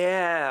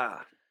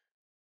 yeah.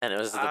 And it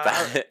was the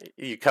back.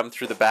 You come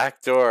through the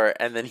back door,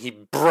 and then he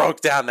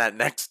broke down that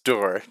next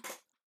door.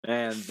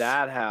 And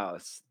that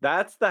house.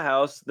 That's the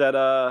house that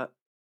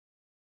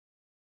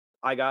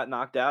I got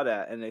knocked out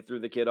at, and they threw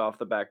the kid off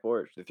the back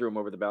porch. They threw him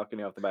over the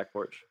balcony off the back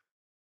porch.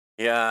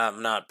 Yeah,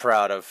 I'm not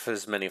proud of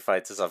as many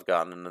fights as I've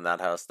gotten in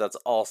that house. That's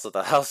also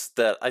the house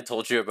that I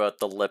told you about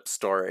the lip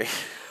story.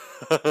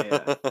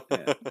 Yeah.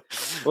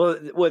 Well,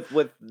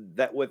 with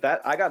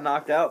that, I got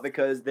knocked out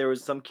because there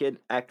was some kid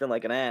acting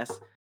like an ass,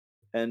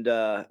 and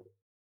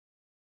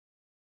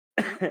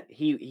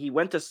he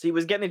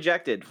was getting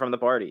ejected from the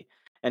party,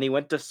 and he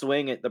went to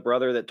swing at the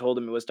brother that told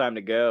him it was time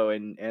to go,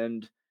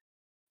 and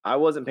I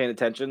wasn't paying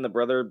attention. The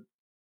brother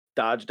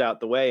dodged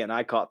out the way, and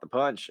I caught the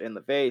punch in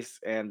the face,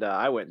 and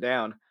I went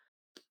down.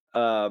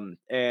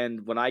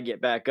 And when I get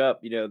back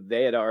up,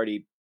 they had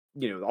already,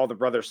 all the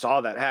brothers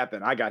saw that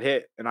happen. I got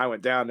hit, and I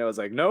went down, and I was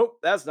like, nope,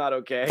 that's not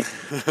okay.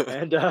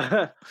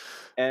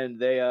 And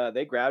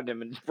they grabbed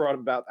him and brought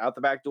him out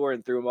the back door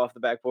and threw him off the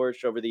back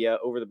porch over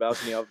the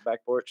balcony off the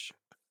back porch.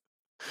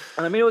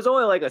 And I mean, it was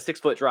only like a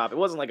 6-foot drop. It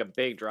wasn't like a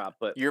big drop,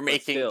 but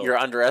still. You're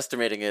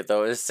underestimating it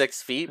though. It's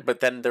 6 feet, but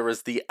then there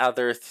was the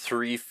other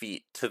 3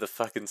 feet to the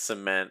fucking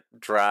cement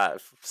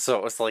drive, so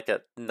it was like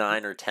a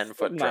 9 or 10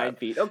 foot 9 drive.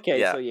 feet. Okay,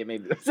 Yeah. so yeah,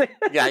 maybe.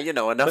 Yeah, you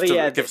know, enough But to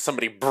yeah, give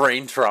somebody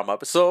brain trauma.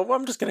 So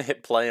I'm just gonna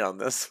hit play on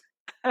this.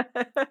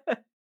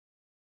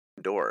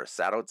 Door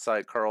sat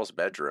outside Carl's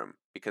bedroom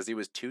because he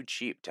was too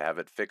cheap to have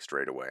it fixed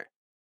right away.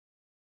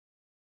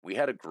 We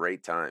had a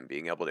great time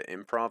being able to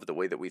improv the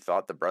way that we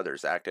thought the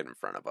brothers acted in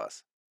front of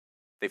us.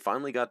 They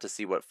finally got to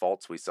see what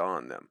faults we saw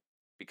in them,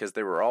 because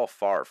they were all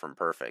far from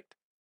perfect.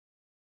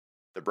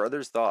 The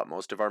brothers thought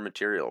most of our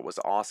material was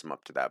awesome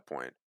up to that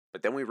point,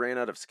 but then we ran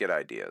out of skit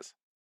ideas.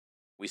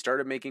 We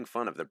started making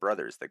fun of the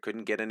brothers that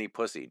couldn't get any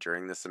pussy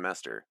during the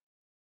semester.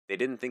 They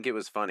didn't think it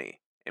was funny,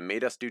 and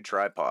made us do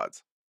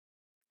tripods.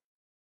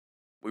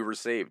 We were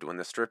saved when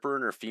the stripper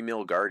and her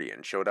female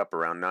guardian showed up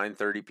around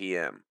 9:30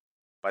 p.m.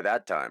 By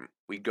that time,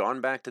 we'd gone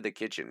back to the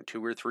kitchen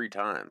 2 or 3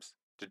 times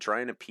to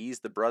try and appease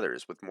the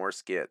brothers with more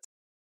skits.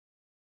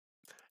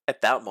 At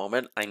that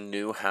moment, I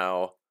knew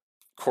how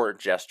court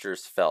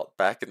gestures felt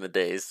back in the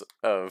days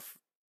of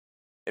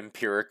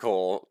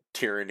empirical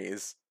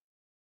tyrannies.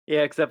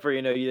 Yeah, except for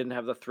you didn't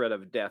have the threat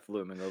of death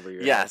looming over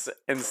your head. Yes,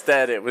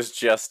 instead it was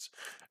just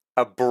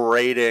a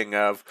berating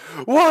of,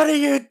 "What are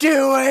you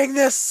doing?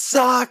 This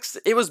sucks."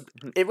 It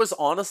was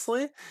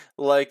honestly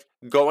like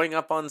going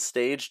up on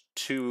stage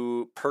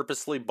to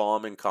purposely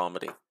bomb in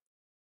comedy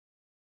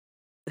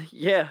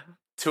Yeah,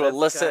 to that's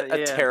elicit kinda- a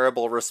yeah.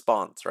 terrible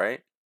response,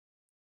 right?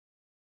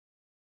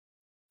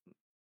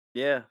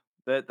 Yeah,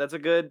 that's a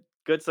good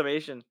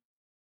summation.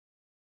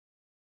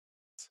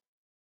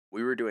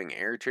 We were doing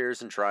air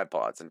chairs and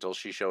tripods until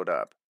she showed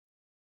up.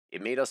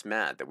 It made us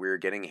mad that we were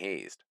getting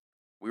hazed.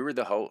 We were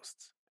the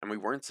hosts, and we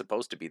weren't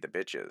supposed to be the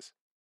bitches.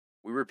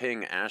 We were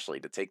paying Ashley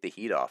to take the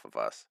heat off of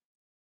us.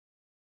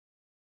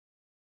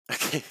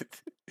 Okay.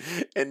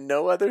 In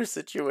no other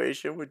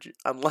situation would you,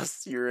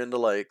 unless you're into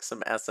like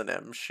some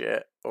S&M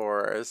shit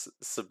or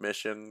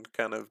submission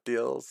kind of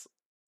deals.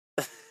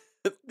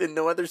 In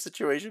no other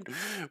situation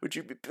would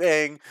you be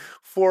paying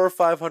 $400 or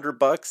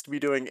 $500 to be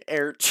doing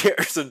air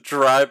chairs and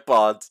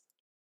tripods.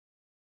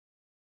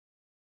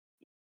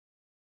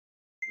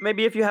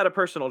 Maybe if you had a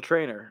personal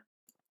trainer.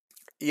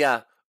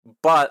 Yeah,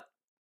 but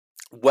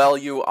well,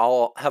 you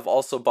all have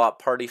also bought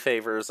party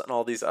favors and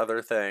all these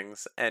other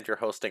things, and you're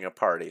hosting a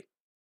party.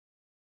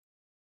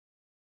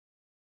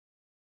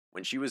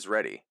 When she was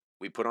ready,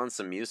 we put on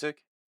some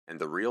music, and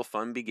the real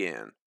fun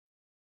began.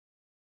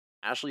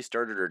 Ashley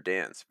started her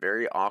dance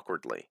very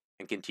awkwardly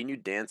and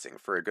continued dancing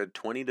for a good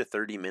 20 to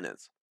 30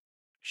 minutes.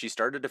 She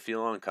started to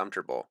feel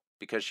uncomfortable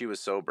because she was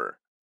sober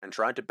and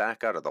tried to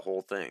back out of the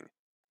whole thing.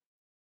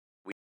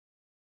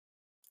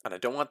 And I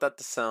don't want that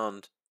to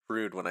sound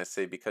rude when I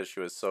say because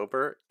she was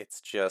sober. It's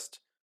just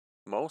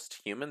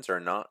most humans are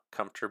not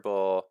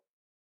comfortable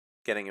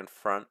getting in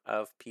front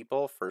of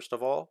people, first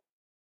of all.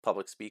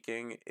 Public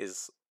speaking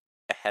is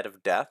ahead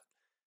of death.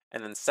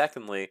 And then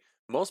secondly,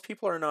 most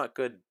people are not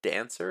good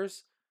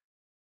dancers.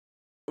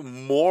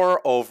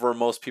 Moreover,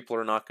 most people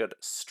are not good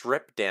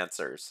strip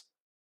dancers.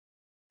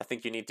 I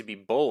think you need to be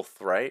both,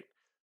 right?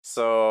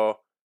 So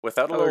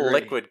without a I little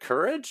agree. liquid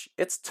courage,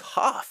 it's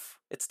tough.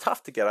 It's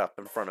tough to get up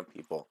in front of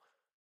people.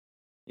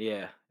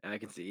 Yeah, I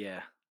can see.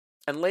 Yeah,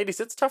 And ladies,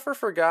 it's tougher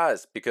for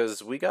guys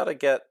because we got to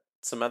get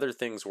some other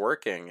things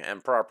working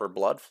and proper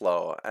blood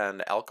flow,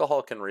 and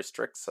alcohol can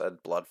restrict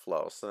said blood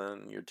flow. So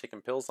then you're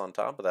taking pills on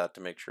top of that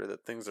to make sure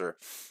that things are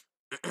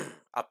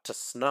up to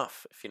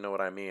snuff, if you know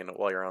what I mean,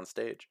 while you're on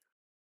stage.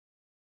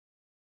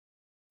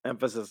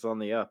 emphasis on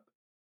the up.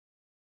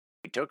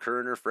 We took her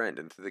and her friend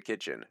into the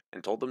kitchen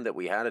and told them that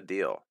we had a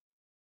deal.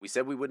 We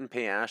said we wouldn't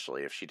pay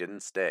Ashley if she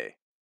didn't stay.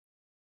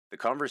 The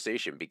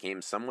conversation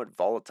became somewhat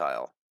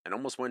volatile and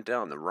almost went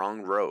down the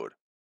wrong road.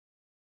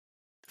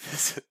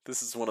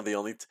 This is one of the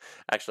only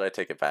actually I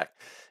take it back.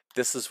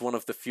 This is one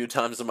of the few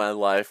times in my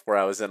life where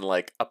I was in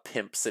like a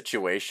pimp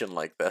situation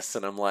like this,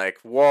 and I'm like,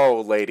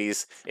 "Whoa,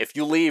 ladies, if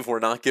you leave, we're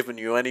not giving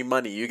you any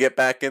money. You get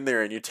back in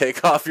there and you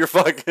take off your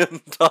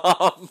fucking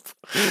top."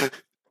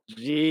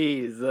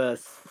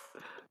 Jesus.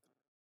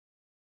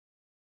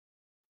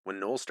 When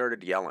Noel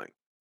started yelling,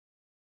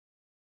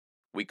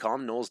 we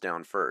calmed Knowles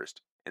down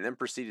first and then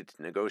proceeded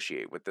to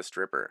negotiate with the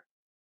stripper.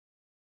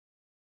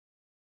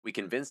 We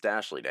convinced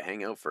Ashley to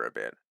hang out for a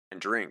bit and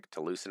drink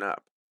to loosen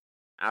up.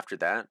 After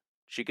that,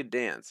 she could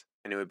dance,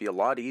 and it would be a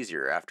lot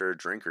easier after a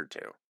drink or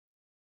two.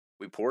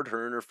 We poured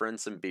her and her friend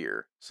some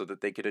beer so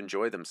that they could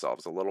enjoy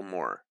themselves a little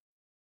more.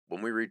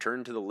 When we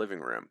returned to the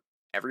living room,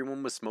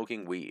 everyone was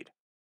smoking weed.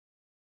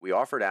 We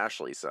offered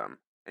Ashley some,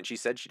 and she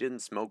said she didn't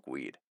smoke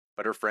weed,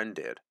 but her friend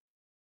did.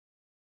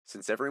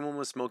 Since everyone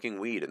was smoking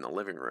weed in the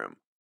living room,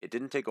 it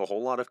didn't take a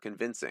whole lot of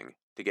convincing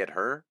to get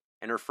her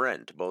and her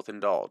friend to both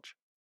indulge.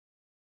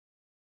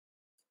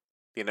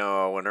 You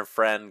know, when her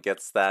friend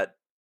gets that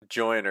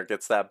joint or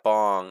gets that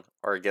bong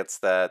or gets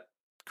that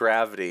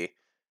gravity,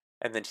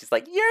 and then she's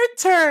like, "Your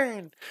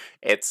turn."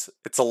 It's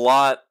a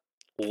lot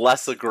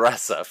less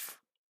aggressive.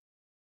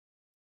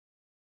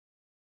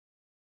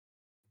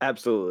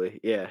 Absolutely.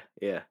 Yeah.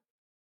 Yeah.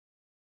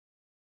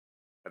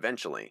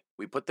 Eventually,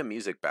 we put the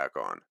music back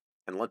on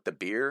and let the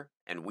beer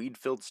and weed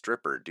filled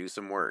stripper do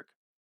some work.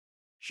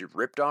 She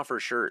ripped off her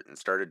shirt and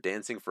started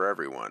dancing for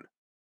everyone.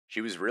 She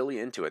was really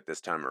into it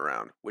this time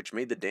around, which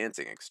made the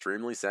dancing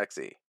extremely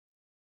sexy.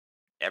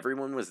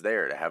 Everyone was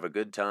there to have a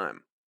good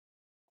time.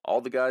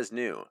 All the guys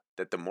knew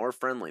that the more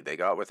friendly they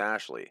got with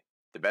Ashley,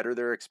 the better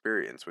their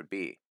experience would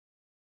be.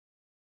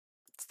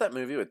 What's that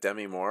movie with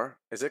Demi Moore?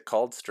 Is it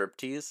called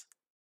Striptease?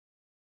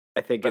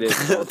 I think it is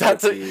called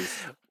That's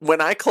striptease. when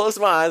I close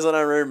my eyes and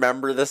I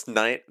remember this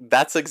night,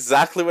 that's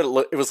exactly what it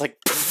looked. It was like,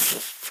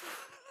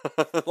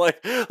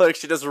 like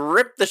she just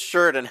ripped the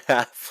shirt in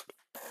half.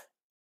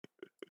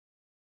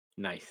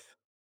 Nice.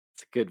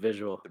 It's a good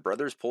visual. The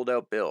brothers pulled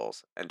out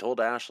bills and told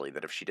Ashley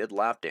that if she did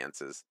lap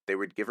dances, they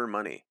would give her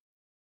money.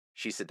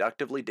 She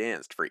seductively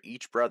danced for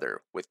each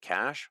brother with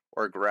cash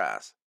or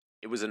grass.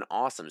 It was an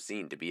awesome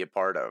scene to be a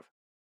part of.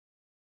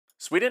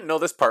 So we didn't know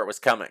this part was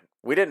coming.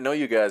 We didn't know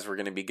you guys were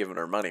going to be giving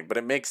her money, but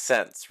it makes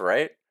sense,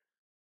 right?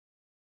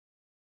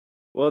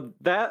 Well,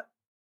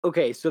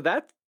 so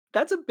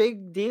that's a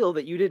big deal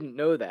that you didn't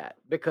know that,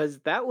 because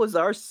that was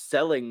our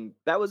selling,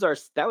 that was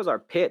our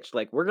pitch.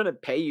 Like, we're gonna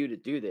pay you to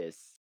do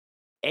this,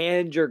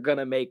 and you're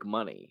gonna make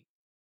money.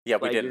 Yeah,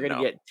 we Like, you're didn't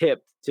gonna know. get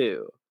tipped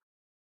too.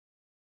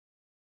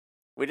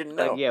 We didn't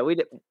Like, know. yeah,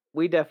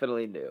 we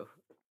definitely knew.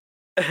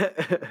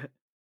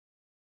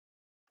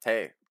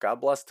 Hey, God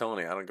bless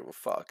Tony. I don't give a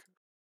fuck.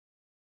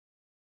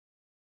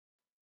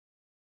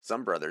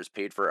 Some brothers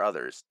paid for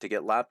others to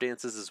get lap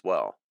dances as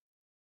well.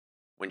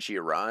 When she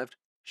arrived,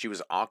 she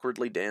was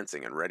awkwardly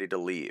dancing and ready to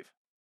leave.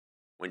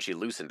 When she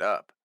loosened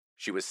up,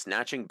 she was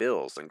snatching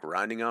bills and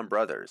grinding on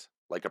brothers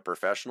like a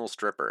professional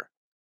stripper.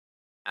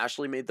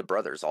 Ashley made the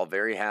brothers all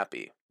very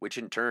happy, which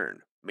in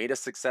turn made us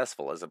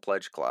successful as a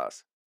pledge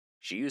class.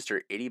 She used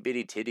her itty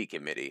bitty titty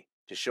committee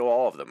to show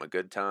all of them a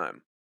good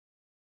time.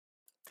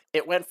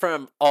 It went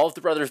from all of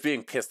the brothers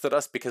being pissed at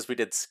us because we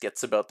did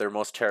skits about their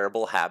most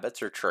terrible habits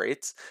or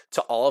traits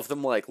to all of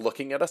them like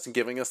looking at us and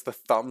giving us the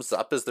thumbs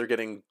up as they're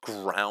getting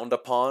ground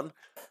upon.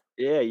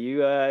 Yeah,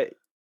 you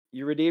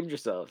redeemed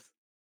yourselves.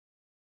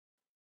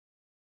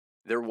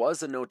 There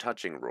was a no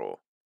touching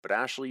rule, but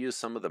Ashley used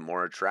some of the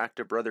more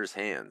attractive brothers'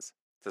 hands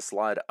to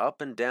slide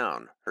up and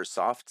down her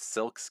soft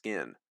silk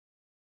skin.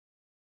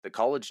 The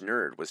college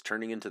nerd was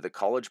turning into the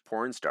college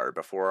porn star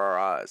before our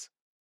eyes.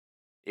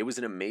 It was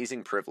an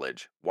amazing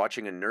privilege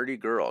watching a nerdy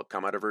girl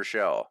come out of her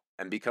shell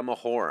and become a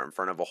whore in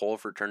front of a whole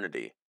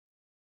fraternity.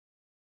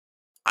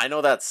 I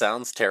know that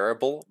sounds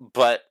terrible,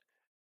 but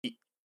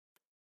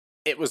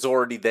it was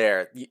already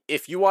there.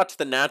 If you watch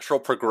the natural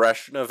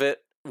progression of it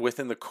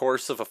within the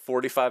course of a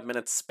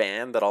 45-minute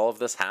span that all of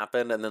this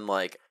happened, and then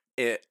like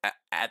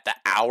at the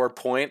hour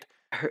point,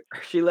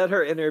 She let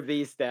her inner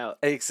beast out.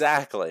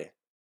 exactly.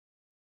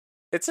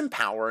 It's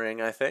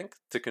empowering, I think,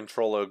 to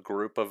control a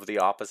group of the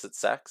opposite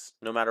sex,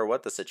 no matter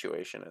what the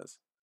situation is.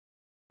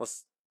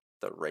 Unless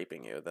they're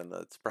raping you, then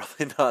that's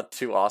probably not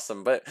too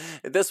awesome. But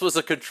this was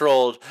a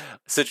controlled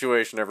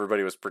situation.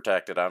 Everybody was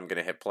protected. I'm going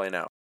to hit play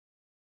now.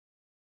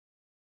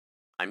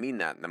 I mean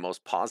that in the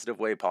most positive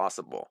way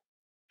possible.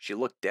 She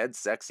looked dead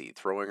sexy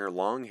throwing her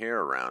long hair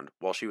around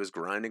while she was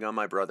grinding on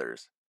my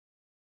brothers.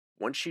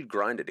 Once she'd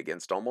grinded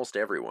against almost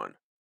everyone,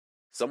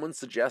 someone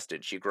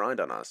suggested she grind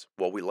on us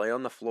while we lay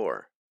on the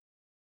floor.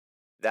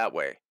 That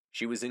way,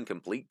 she was in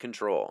complete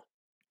control.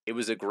 It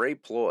was a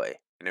great ploy,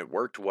 and it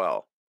worked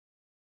well.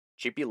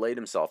 Chippy laid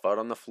himself out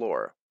on the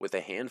floor with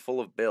a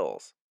handful of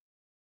bills.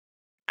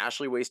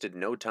 Ashley wasted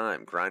no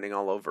time grinding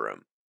all over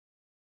him.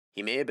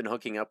 He may have been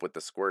hooking up with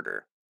the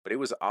squirter, but it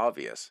was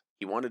obvious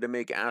he wanted to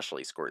make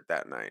Ashley squirt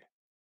that night.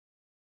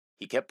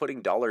 He kept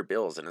putting dollar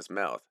bills in his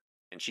mouth,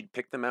 and she'd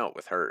pick them out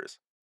with hers.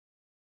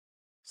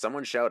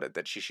 Someone shouted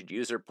that she should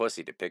use her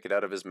pussy to pick it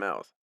out of his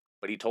mouth,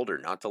 but he told her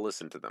not to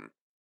listen to them.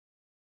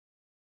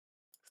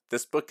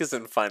 This book is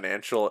in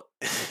financial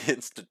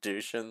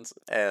institutions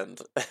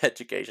and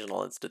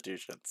educational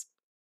institutions.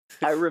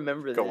 I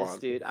remember Go this, on.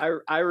 dude.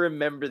 I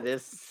remember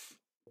this.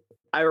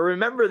 I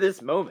remember this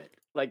moment.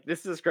 Like,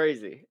 this is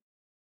crazy.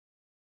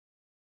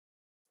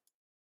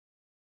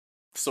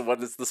 So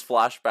what is this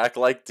flashback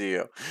like to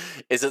you?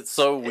 Is it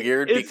so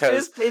weird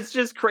It's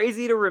just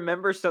crazy to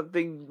remember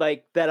something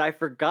like that I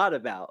forgot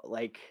about.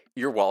 Like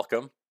you're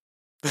welcome.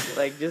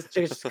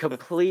 just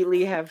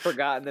completely have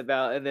forgotten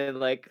about, and then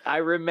like I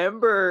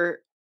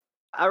remember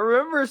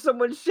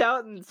someone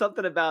shouting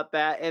something about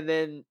that, and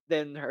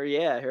then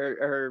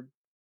her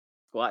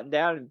squatting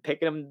down and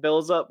picking them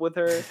bills up with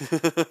her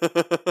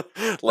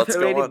Let's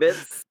go lady on.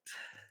 bits.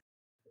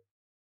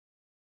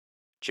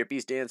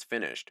 Chippy's dance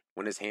finished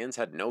when his hands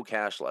had no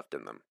cash left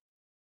in them.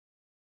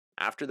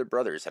 After the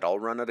brothers had all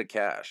run out of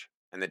cash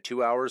and the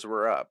 2 hours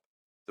were up,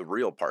 the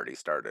real party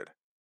started.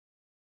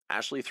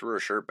 Ashley threw her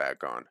shirt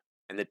back on,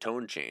 and the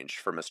tone changed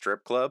from a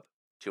strip club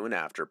to an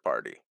after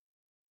party.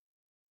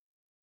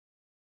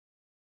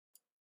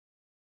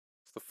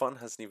 The fun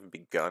hasn't even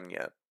begun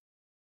yet.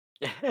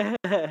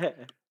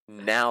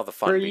 Now the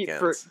fun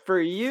begins.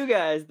 For you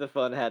guys, the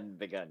fun hadn't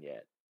begun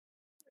yet.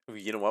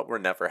 You know what? We're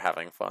never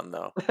having fun,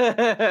 though.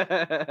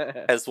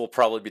 As will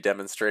probably be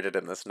demonstrated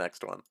in this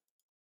next one.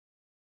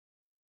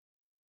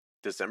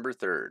 December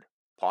 3rd,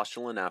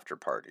 Postulant After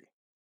Party.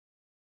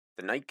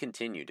 The night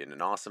continued in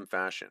an awesome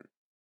fashion.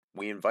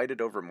 We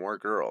invited over more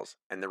girls,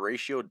 and the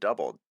ratio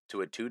doubled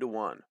to a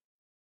 2-to-1.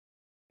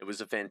 It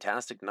was a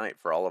fantastic night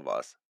for all of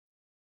us.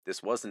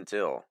 This was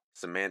until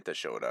Samantha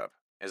showed up,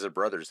 as a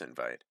brother's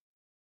invite.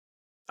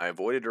 I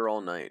avoided her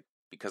all night,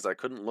 because I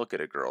couldn't look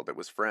at a girl that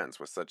was friends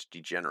with such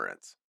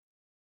degenerates.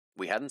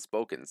 We hadn't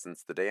spoken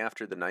since the day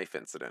after the knife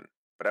incident,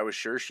 but I was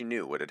sure she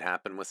knew what had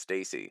happened with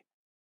Stacy.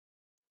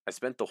 I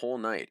spent the whole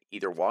night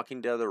either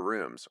walking to other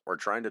rooms or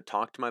trying to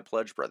talk to my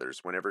pledge brothers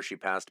whenever she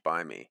passed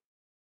by me.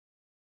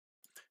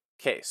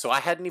 Okay, so I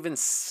hadn't even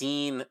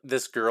seen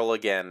this girl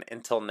again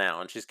until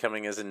now, and she's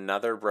coming as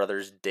another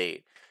brother's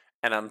date.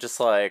 And I'm just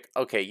like,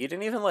 okay, you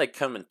didn't even like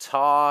come and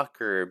talk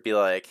or be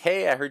like,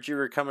 hey, I heard you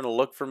were coming to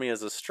look for me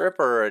as a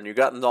stripper and you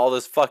got in all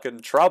this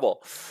fucking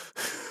trouble.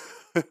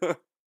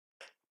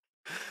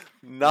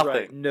 Nothing.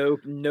 Right.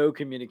 No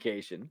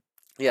communication.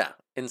 Yeah.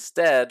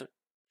 Instead,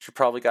 she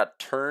probably got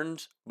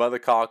turned by the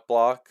cock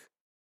block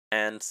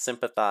and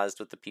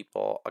sympathized with the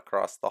people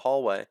across the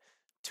hallway,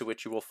 to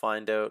which you will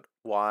find out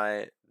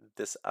why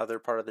this other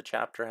part of the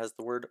chapter has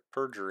the word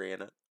perjury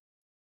in it.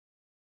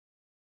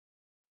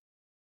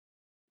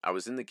 I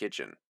was in the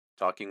kitchen,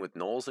 talking with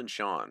Knowles and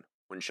Sean,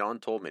 when Sean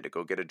told me to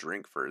go get a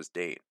drink for his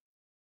date.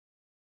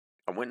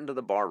 I went into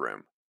the bar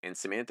room, and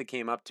Samantha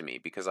came up to me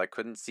because I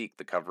couldn't seek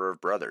the cover of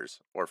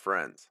brothers or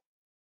friends.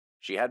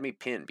 She had me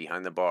pinned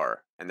behind the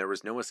bar, and there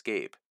was no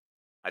escape.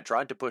 I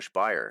tried to push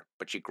by her,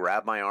 but she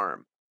grabbed my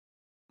arm.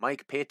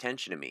 Mike, pay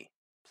attention to me.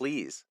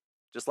 Please,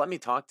 just let me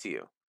talk to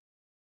you.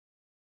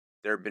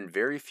 There have been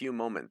very few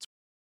moments.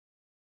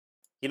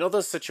 You know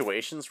those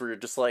situations where you're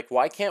just like,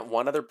 why can't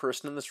one other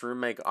person in this room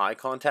make eye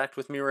contact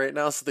with me right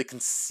now so they can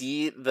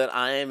see that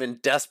I am in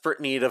desperate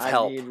need of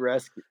help? I need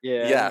rescue.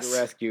 Yeah, Yes. I need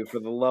rescue. For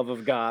the love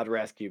of God,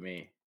 rescue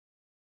me.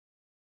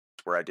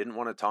 Where I didn't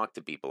want to talk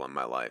to people in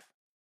my life.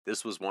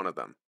 This was one of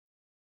them.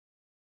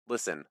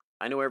 Listen,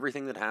 I know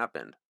everything that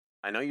happened.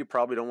 I know you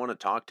probably don't want to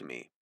talk to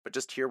me, but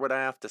just hear what I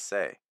have to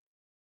say.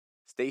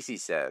 Stacy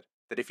said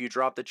that if you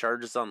drop the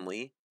charges on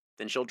Lee,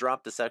 then she'll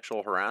drop the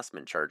sexual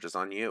harassment charges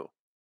on you.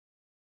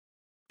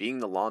 Being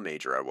the law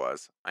major I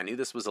was, I knew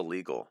this was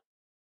illegal.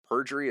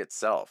 Perjury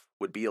itself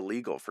would be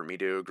illegal for me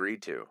to agree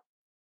to.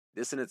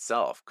 This in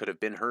itself could have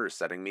been her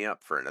setting me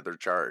up for another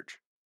charge.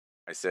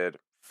 I said,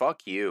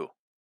 fuck you.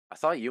 I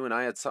thought you and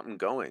I had something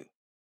going.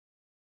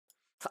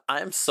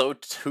 I am so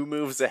 2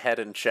 moves ahead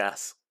in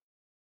chess.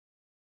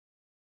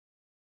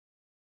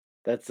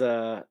 That's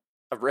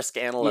A risk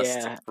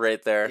analyst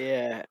right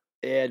there.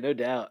 Yeah, no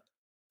doubt.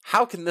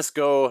 How can this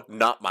go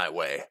not my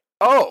way?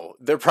 Oh,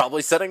 they're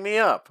probably setting me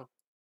up.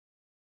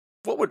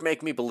 What would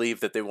make me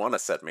believe that they want to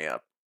set me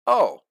up?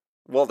 Oh,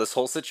 well, this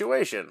whole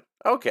situation.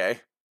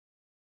 Okay.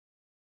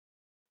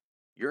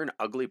 You're an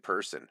ugly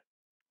person,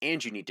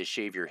 and you need to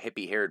shave your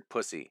hippie-haired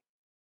pussy.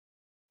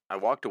 I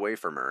walked away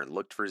from her and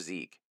looked for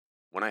Zeke.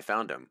 When I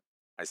found him,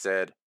 I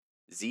said,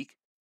 Zeke,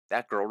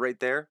 that girl right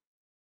there,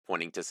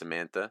 pointing to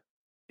Samantha,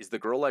 is the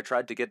girl I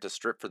tried to get to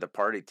strip for the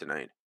party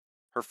tonight.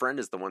 Her friend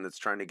is the one that's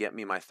trying to get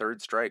me my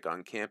 3rd strike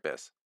on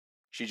campus.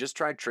 She just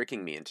tried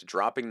tricking me into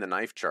dropping the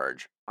knife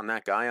charge on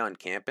that guy on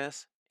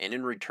campus, and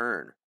in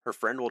return, her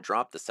friend will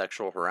drop the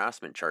sexual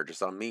harassment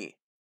charges on me.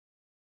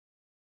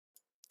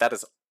 That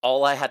is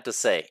all I had to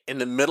say. In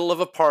the middle of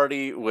a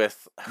party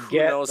with who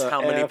knows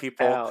how many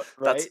people. Out,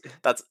 right?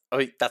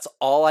 That's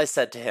all I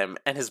said to him,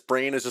 and his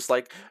brain is just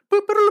like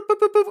boop, boop, boop,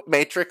 boop, boop.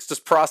 Matrix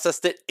just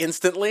processed it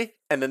instantly,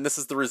 and then this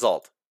is the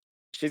result.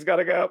 She's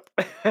gotta go.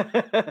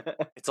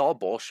 It's all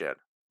bullshit.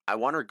 I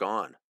want her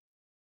gone.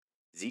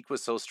 Zeke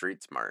was so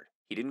street smart.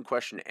 He didn't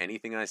question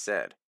anything I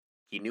said.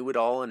 He knew it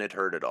all and had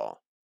heard it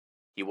all.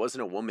 He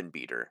wasn't a woman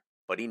beater,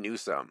 but he knew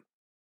some.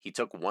 He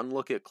took one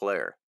look at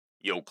Claire.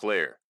 Yo,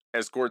 Claire,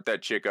 escort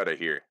that chick out of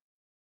here.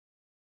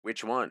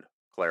 Which one?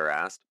 Claire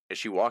asked, as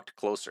she walked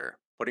closer,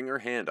 putting her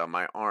hand on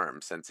my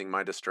arm, sensing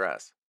my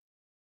distress.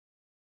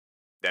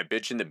 That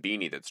bitch in the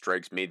beanie that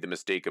Strikes made the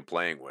mistake of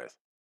playing with.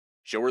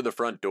 Show her the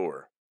front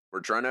door. We're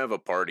trying to have a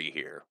party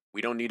here.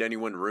 We don't need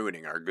anyone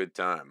ruining our good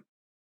time.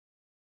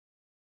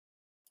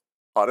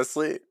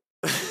 Honestly,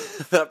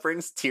 that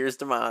brings tears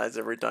to my eyes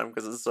every time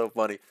because it's so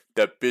funny.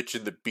 That bitch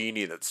in the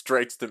beanie that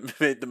Strikes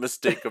made the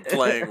mistake of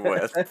playing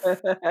with.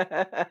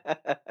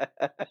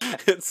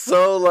 It's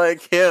so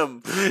like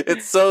him.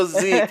 It's so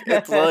Zeke.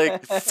 It's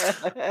like,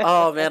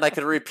 oh man, I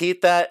could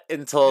repeat that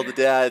until the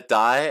day I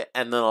die,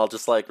 and then I'll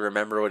just like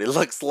remember what he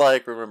looks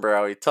like, remember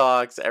how he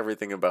talks,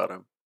 everything about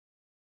him.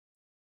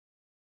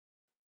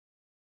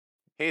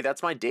 Hey,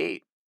 that's my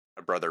date,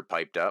 a brother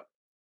piped up.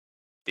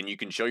 Then you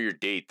can show your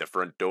date the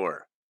front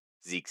door,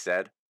 Zeke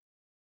said.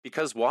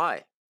 Because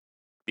why?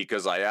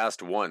 Because I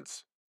asked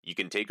once. You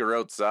can take her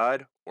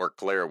outside, or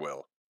Claire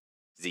will,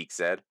 Zeke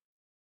said.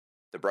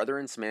 The brother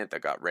and Samantha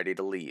got ready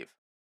to leave.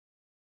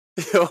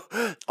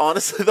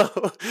 Honestly,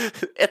 though,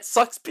 it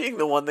sucks being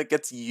the one that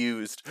gets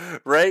used,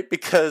 right?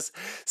 Because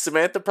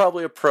Samantha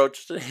probably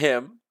approached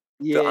him,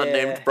 the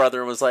unnamed Yeah. brother,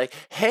 and was like,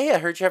 "Hey, I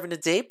heard you're having a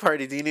date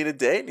party. Do you need a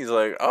date?" And he's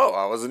like, "Oh,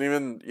 I wasn't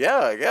even. Yeah,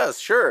 I guess,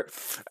 sure."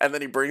 And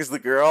then he brings the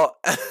girl.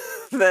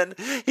 And then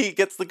he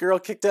gets the girl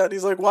kicked out. And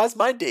he's like, "Why's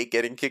my date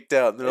getting kicked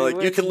out?" And they're like,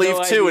 "You With can no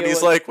leave too." And idea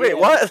he's what- like, "Wait, yeah.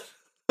 what?"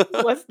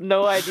 With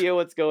no idea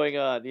what's going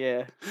on.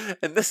 Yeah.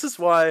 And this is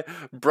why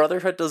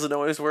brotherhood doesn't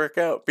always work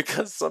out,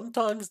 because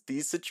sometimes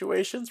these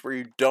situations where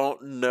you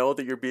don't know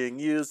that you're being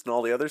used and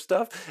all the other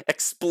stuff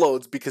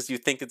explodes because you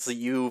think it's a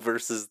you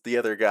versus the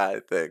other guy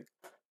thing.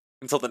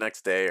 Until the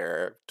next day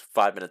or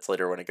 5 minutes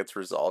later when it gets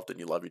resolved and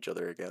you love each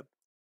other again.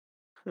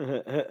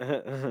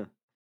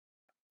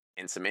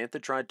 And Samantha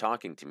tried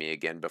talking to me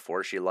again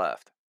before she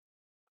left.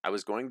 I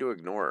was going to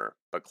ignore her,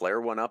 but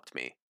Claire one-upped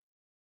me.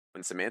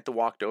 When Samantha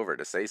walked over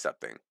to say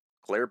something,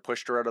 Claire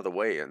pushed her out of the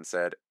way and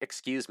said,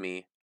 "Excuse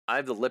me, I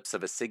have the lips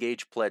of a Sig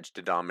H pledge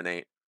to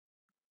dominate."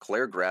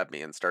 Claire grabbed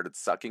me and started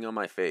sucking on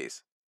my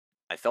face.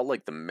 I felt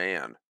like the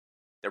man.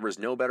 There was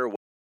no better way.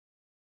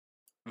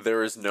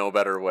 There is no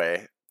better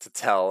way to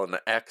tell an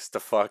ex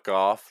to fuck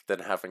off than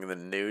having the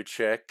new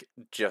chick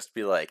just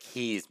be like,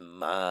 "He's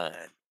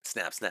mine."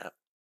 Snap, snap.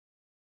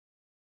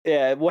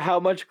 Yeah. Well, how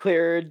much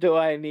clearer do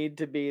I need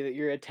to be that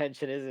your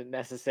attention isn't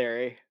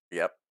necessary?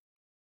 Yep.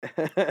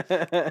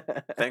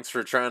 Thanks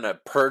for trying to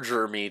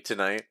perjure me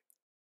tonight.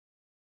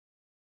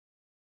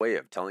 Way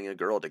of telling a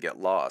girl to get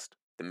lost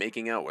than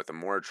making out with a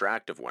more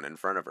attractive one in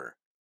front of her.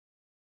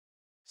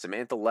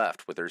 Samantha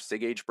left with her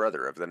Sig H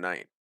brother of the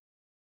night.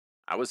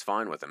 I was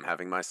fine with him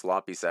having my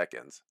sloppy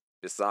seconds.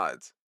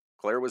 Besides,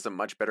 Claire was a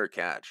much better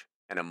catch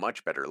and a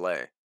much better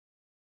lay.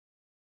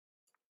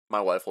 My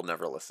wife will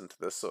never listen to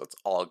this, so it's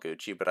all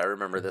Gucci, but I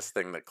remember this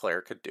thing that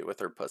Claire could do with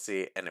her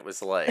pussy, and it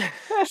was like,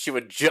 she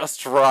would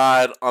just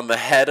ride on the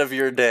head of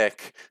your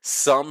dick,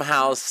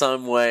 somehow,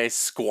 some way,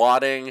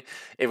 squatting.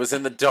 It was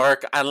in the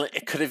dark.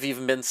 It could have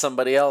even been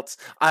somebody else.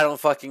 I don't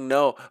fucking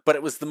know, but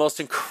it was the most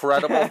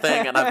incredible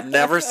thing, and I've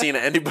never seen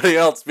anybody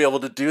else be able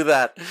to do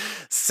that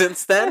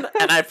since then,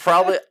 and I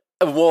probably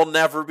will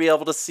never be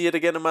able to see it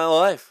again in my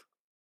life.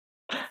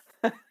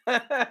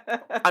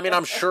 I mean,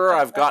 I'm sure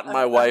I've gotten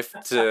my wife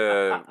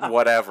to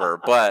whatever,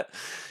 but,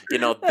 you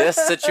know, this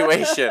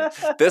situation,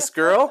 this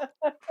girl,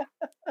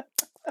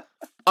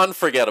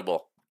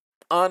 unforgettable.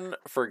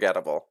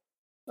 Unforgettable.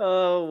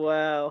 Oh,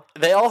 wow.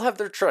 They all have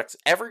their tricks.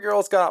 Every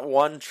girl's got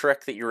one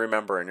trick that you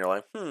remember, and you're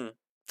like,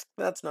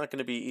 that's not going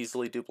to be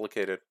easily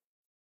duplicated.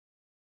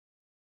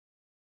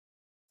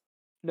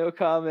 No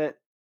comment.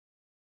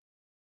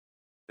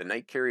 The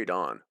night carried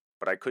on,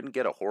 but I couldn't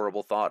get a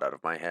horrible thought out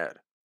of my head.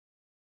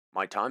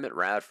 My time at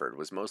Radford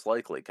was most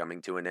likely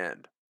coming to an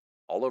end,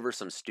 all over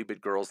some stupid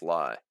girl's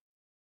lie.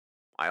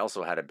 I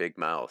also had a big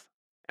mouth,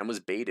 and was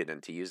baited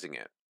into using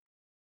it.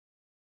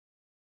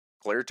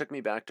 Claire took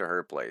me back to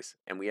her place,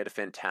 and we had a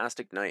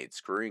fantastic night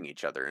screwing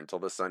each other until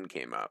the sun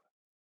came up.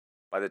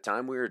 By the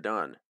time we were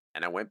done,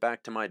 and I went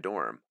back to my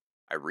dorm,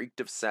 I reeked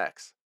of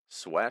sex,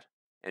 sweat,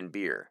 and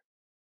beer.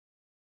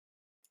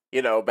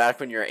 You know, back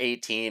when you're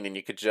 18 and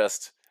you could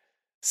just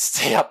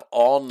stay up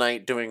all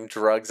night doing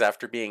drugs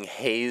after being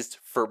hazed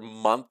for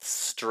months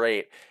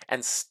straight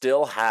and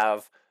still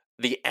have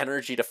the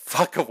energy to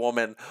fuck a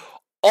woman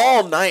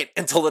all night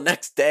until the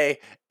next day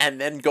and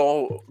then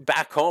go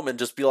back home and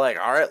just be like,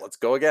 all right, let's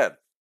go again.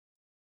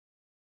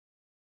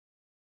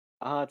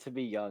 To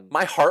be young.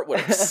 My heart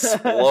would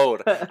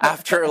explode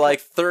after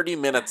like 30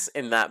 minutes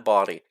in that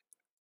body.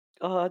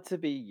 To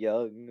be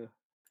young.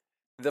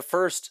 The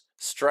first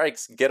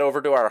strikes get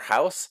over to our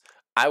house,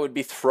 I would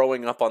be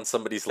throwing up on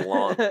somebody's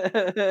lawn.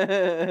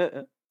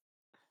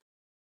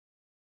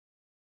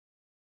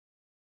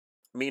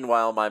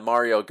 Meanwhile, my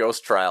Mario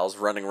Ghost Trial's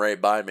running right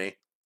by me.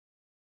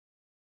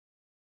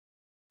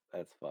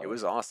 That's fun. It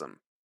was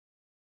awesome.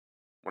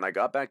 When I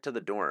got back to the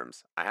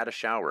dorms, I had a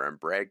shower and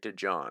bragged to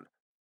John.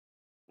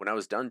 When I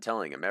was done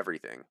telling him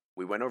everything,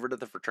 we went over to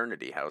the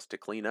fraternity house to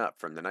clean up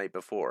from the night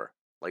before,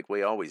 like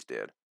we always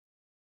did.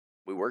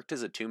 We worked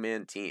as a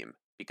two-man team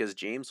because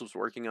James was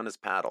working on his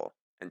paddle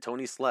and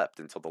Tony slept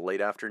until the late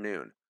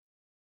afternoon.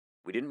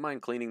 We didn't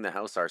mind cleaning the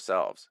house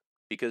ourselves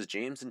because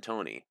James and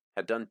Tony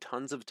had done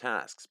tons of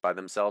tasks by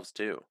themselves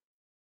too.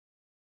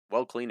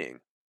 While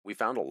cleaning, we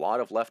found a lot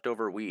of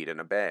leftover weed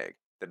in a bag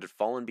that had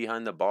fallen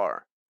behind the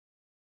bar.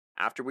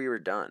 After we were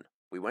done,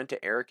 we went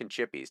to Eric and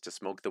Chippy's to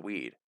smoke the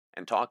weed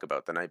and talk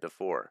about the night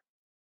before.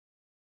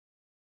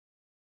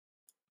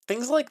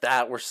 Things like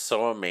that were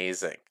so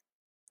amazing.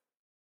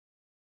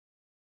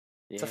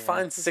 To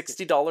find it's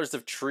 $60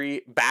 of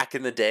tree back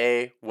in the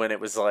day when it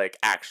was like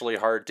actually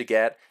hard to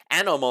get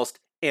and almost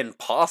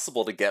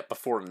impossible to get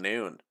before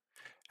noon.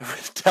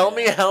 Tell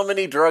me how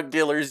many drug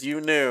dealers you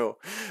knew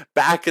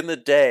back in the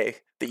day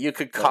that you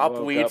could cop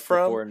woke weed up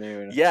from. before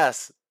noon.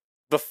 Yes,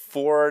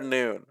 before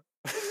noon.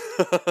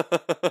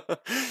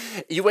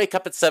 You wake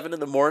up at 7 in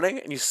the morning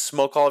and you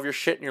smoke all of your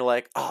shit and you're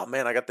like, oh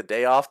man, I got the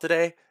day off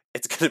today.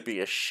 It's going to be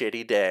a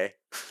shitty day.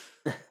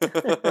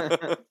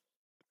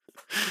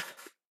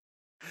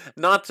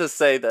 Not to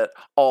say that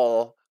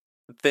all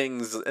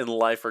things in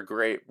life are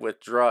great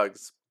with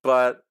drugs,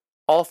 but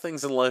all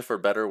things in life are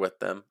better with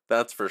them.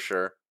 That's for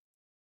sure.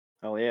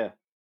 Oh yeah.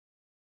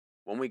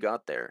 When we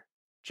got there,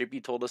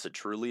 Chippy told us a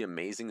truly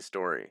amazing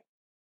story.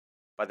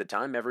 By the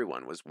time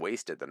everyone was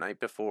wasted the night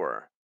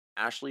before,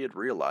 Ashley had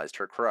realized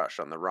her crush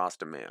on the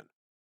Rasta man.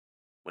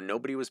 When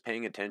nobody was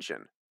paying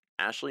attention,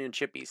 Ashley and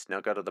Chippy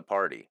snuck out of the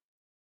party.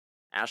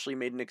 Ashley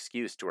made an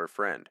excuse to her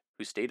friend,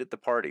 who stayed at the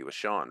party with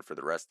Sean for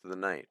the rest of the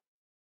night.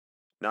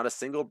 Not a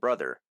single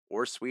brother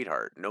or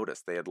sweetheart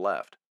noticed they had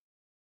left.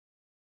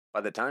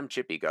 By the time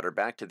Chippy got her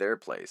back to their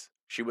place,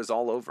 she was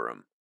all over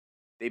him.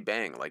 They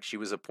banged like she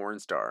was a porn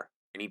star,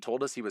 and he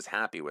told us he was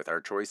happy with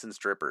our choice in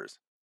strippers.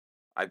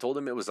 I told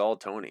him it was all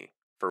Tony.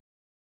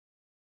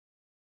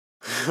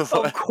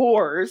 Of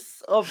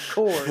course.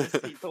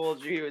 He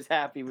told you he was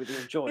happy with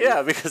your choice.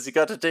 Yeah, because he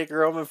got to take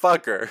her home and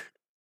fuck her.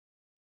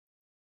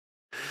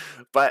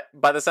 But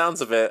by the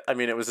sounds of it, I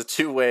mean, it was a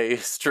two-way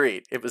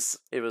street. It was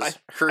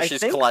Hershey's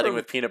think colliding for-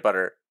 with peanut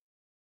butter.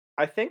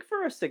 I think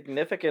for a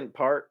significant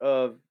part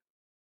of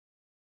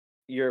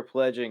your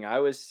pledging, I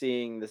was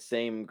seeing the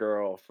same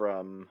girl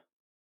from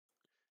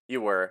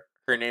You were.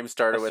 Her name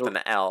started with sor- an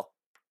L,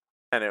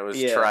 and it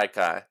was Yeah.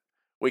 Tri-Kai.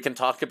 We can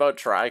talk about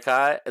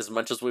Tri-Kai as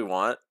much as we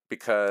want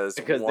because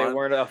they one,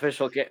 weren't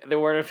official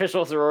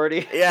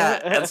sorority. yeah,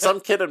 and some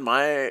kid in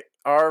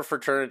our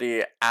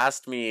fraternity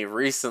asked me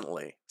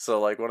recently. So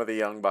like one of the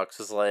young bucks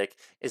was like,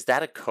 "Is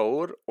that a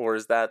code or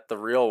is that the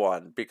real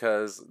one?"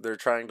 Because they're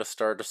trying to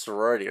start a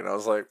sorority, and I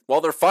was like,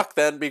 "Well, they're fucked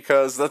then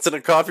because that's in a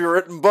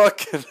copywritten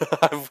book, and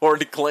I've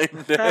already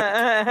claimed it."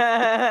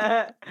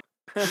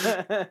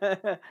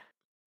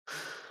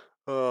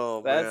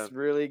 Oh That's man,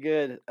 really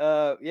good.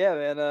 Yeah,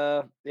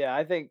 man. Yeah,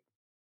 I think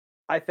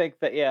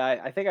that. Yeah,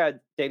 I think I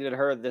dated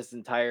her this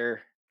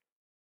entire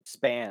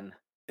span.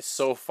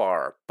 so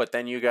far. But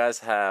then you guys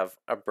have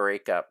a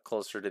breakup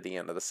closer to the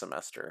end of the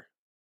semester.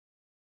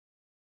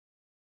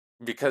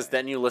 Because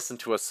then you listen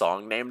to a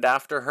song named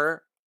after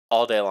her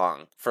all day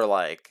long for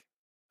like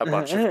a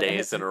bunch of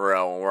days in a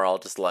row, and we're all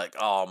just like,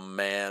 "Oh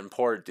man,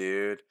 poor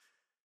dude."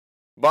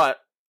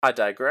 But I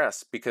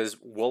digress because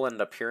we'll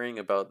end up hearing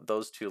about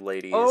those two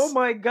ladies. Oh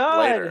my god!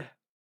 later.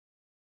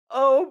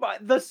 Oh my,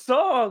 the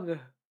song.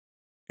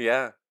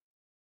 Yeah.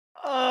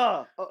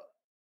 Oh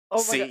my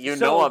See, god. you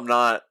know I'm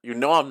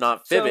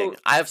not fibbing.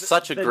 I have th-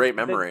 such a the- great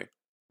the- memory.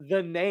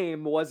 The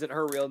name wasn't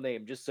her real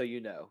name, just so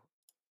you know.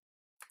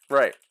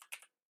 Right.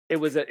 It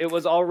was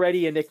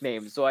already a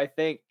nickname, so I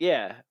think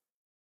Yeah.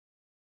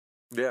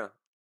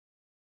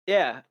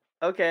 yeah,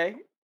 okay.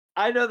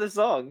 I know the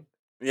song.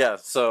 Yeah,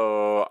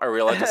 so are we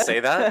allowed to say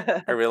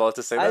that? Are we allowed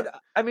to say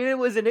that? I mean, it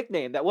was a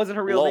nickname. That wasn't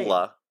her real name.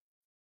 Lola.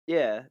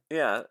 Yeah.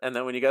 Yeah, and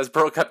then when you guys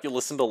broke up, you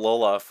listened to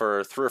Lola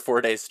for 3 or 4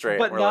 days straight.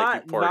 But and we're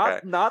like, you poor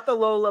guy. not the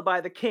Lola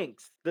by the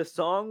Kinks. The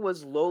song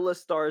was Lola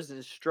Stars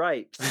and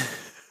Stripes.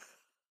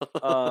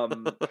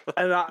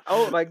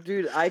 And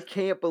dude, I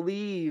can't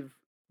believe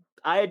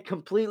I had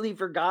completely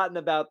forgotten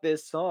about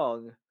this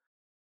song.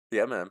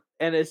 Yeah, man.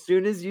 And as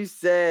soon as you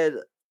said,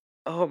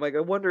 oh my god,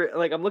 I wonder,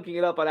 like, I'm looking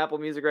it up on Apple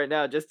Music right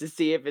now just to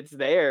see if it's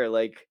there.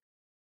 Like,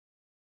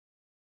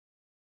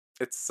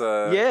 It's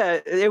yeah,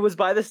 it was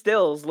by the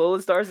Stills.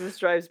 Lola Stars and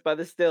Stripes by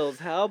the Stills.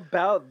 How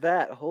about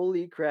that?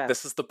 Holy crap.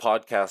 This is the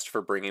podcast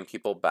for bringing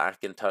people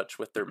back in touch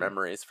with their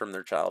memories from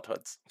their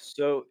childhoods.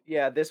 So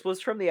yeah, this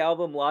was from the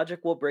album Logic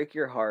Will Break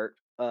Your Heart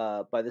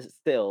by the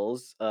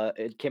Stills.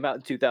 It came out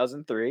in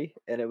 2003,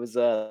 and it was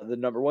the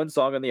 #1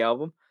 song on the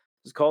album.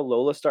 It's called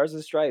Lola Stars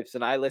and Stripes,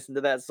 and I listened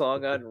to that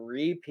song on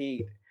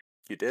repeat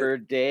You did. for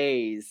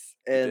days.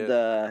 And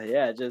did.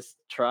 yeah, just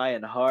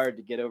trying hard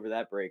to get over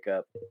that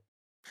breakup.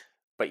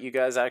 But you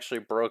guys actually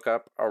broke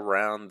up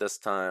around this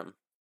time.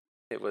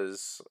 It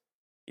was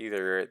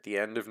either at the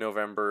end of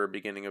November or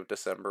beginning of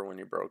December when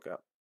you broke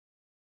up.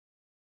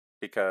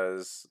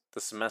 Because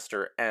the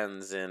semester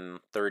ends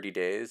in 30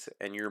 days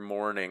and you're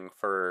mourning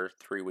for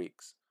 3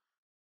 weeks.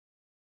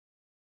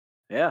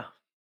 Yeah.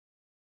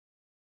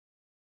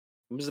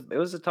 It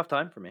was a tough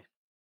time for me.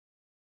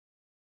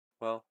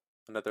 Well,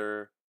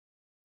 another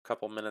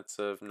couple minutes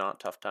of not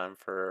tough time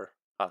for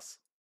us.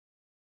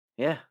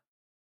 Yeah.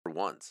 For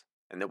once,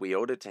 and that we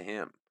owed it to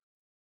him.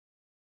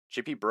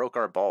 Chippy broke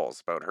our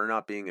balls about her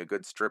not being a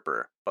good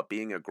stripper, but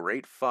being a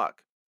great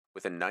fuck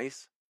with a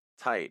nice,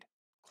 tight,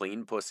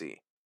 clean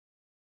pussy.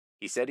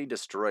 He said he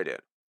destroyed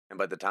it, and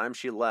by the time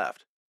she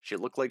left, she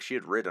looked like she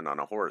had ridden on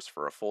a horse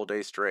for a full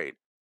day straight.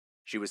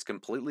 She was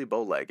completely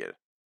bow-legged.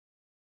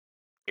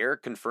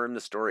 Eric confirmed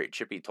the story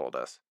Chippy told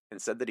us, and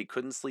said that he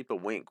couldn't sleep a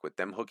wink with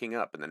them hooking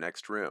up in the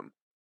next room.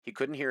 He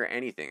couldn't hear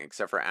anything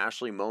except for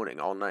Ashley moaning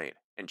all night,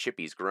 and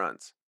Chippy's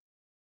grunts.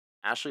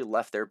 Ashley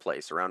left their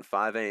place around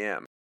 5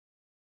 a.m.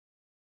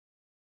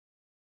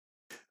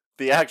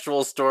 The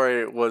actual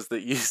story was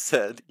that you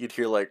said you'd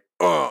hear like,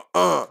 But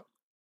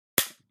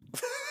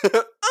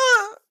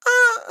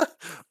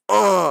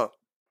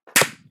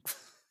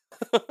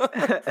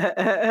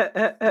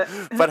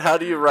how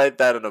do you write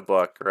that in a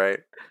book, right?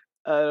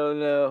 I don't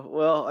know.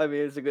 Well, I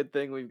mean, it's a good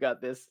thing we've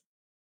got this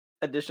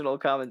additional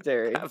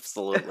commentary.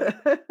 Absolutely.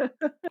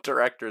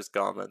 director's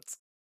comments.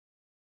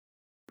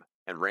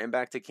 And ran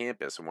back to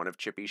campus in one of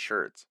Chippy's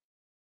shirts.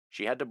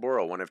 She had to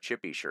borrow one of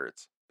Chippy's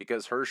shirts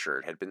because her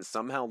shirt had been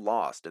somehow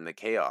lost in the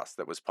chaos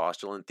that was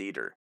Postulant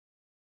Theater.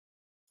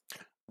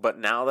 But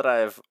now that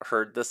I've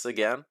heard this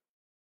again,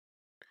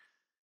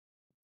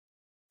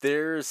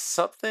 there's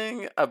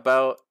something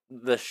about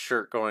the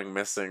shirt going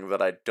missing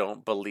that I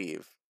don't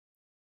believe.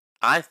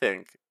 I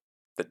think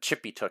that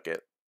Chippy took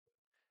it.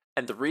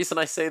 And the reason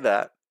I say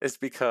that is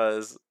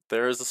because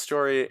there is a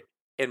story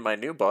in my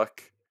new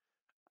book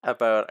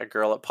about a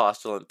girl at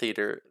Postulant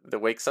Theater that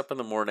wakes up in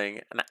the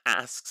morning and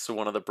asks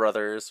one of the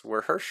brothers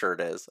where her shirt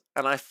is.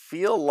 And I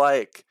feel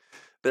like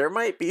there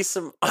might be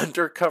some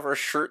undercover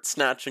shirt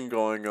snatching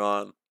going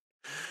on.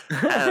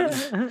 And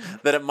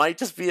that it might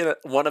just be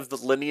one of the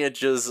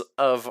lineages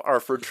of our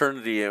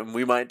fraternity and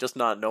we might just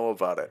not know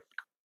about it.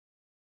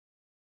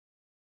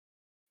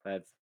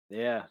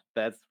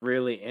 That's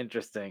really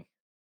interesting.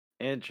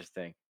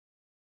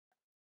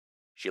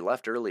 She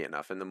left early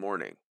enough in the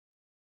morning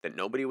that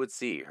nobody would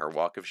see her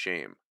walk of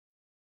shame.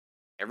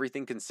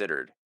 Everything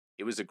considered,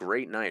 it was a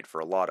great night for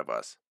a lot of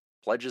us,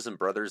 pledges and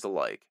brothers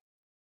alike.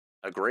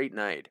 A great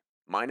night,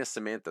 minus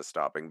Samantha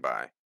stopping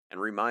by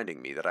and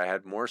reminding me that I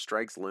had more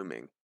strikes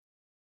looming.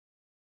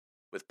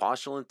 With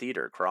Postulant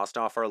Theater crossed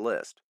off our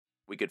list,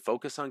 we could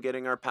focus on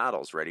getting our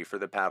paddles ready for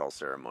the paddle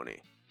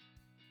ceremony.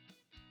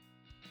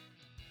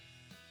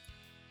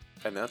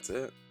 And that's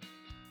it.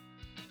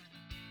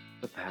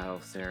 The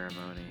paddle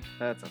ceremony.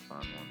 That's a fun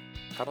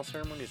one. Paddle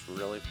ceremony is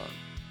really fun.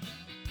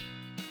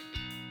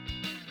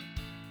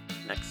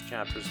 Next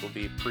chapters will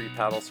be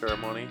pre-paddle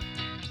ceremony,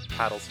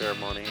 paddle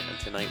ceremony, and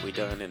tonight we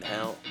dine in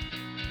hell.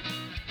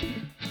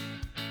 In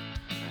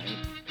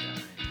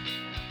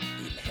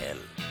hell.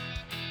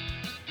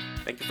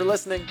 Thank you for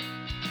listening.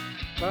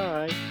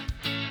 Bye.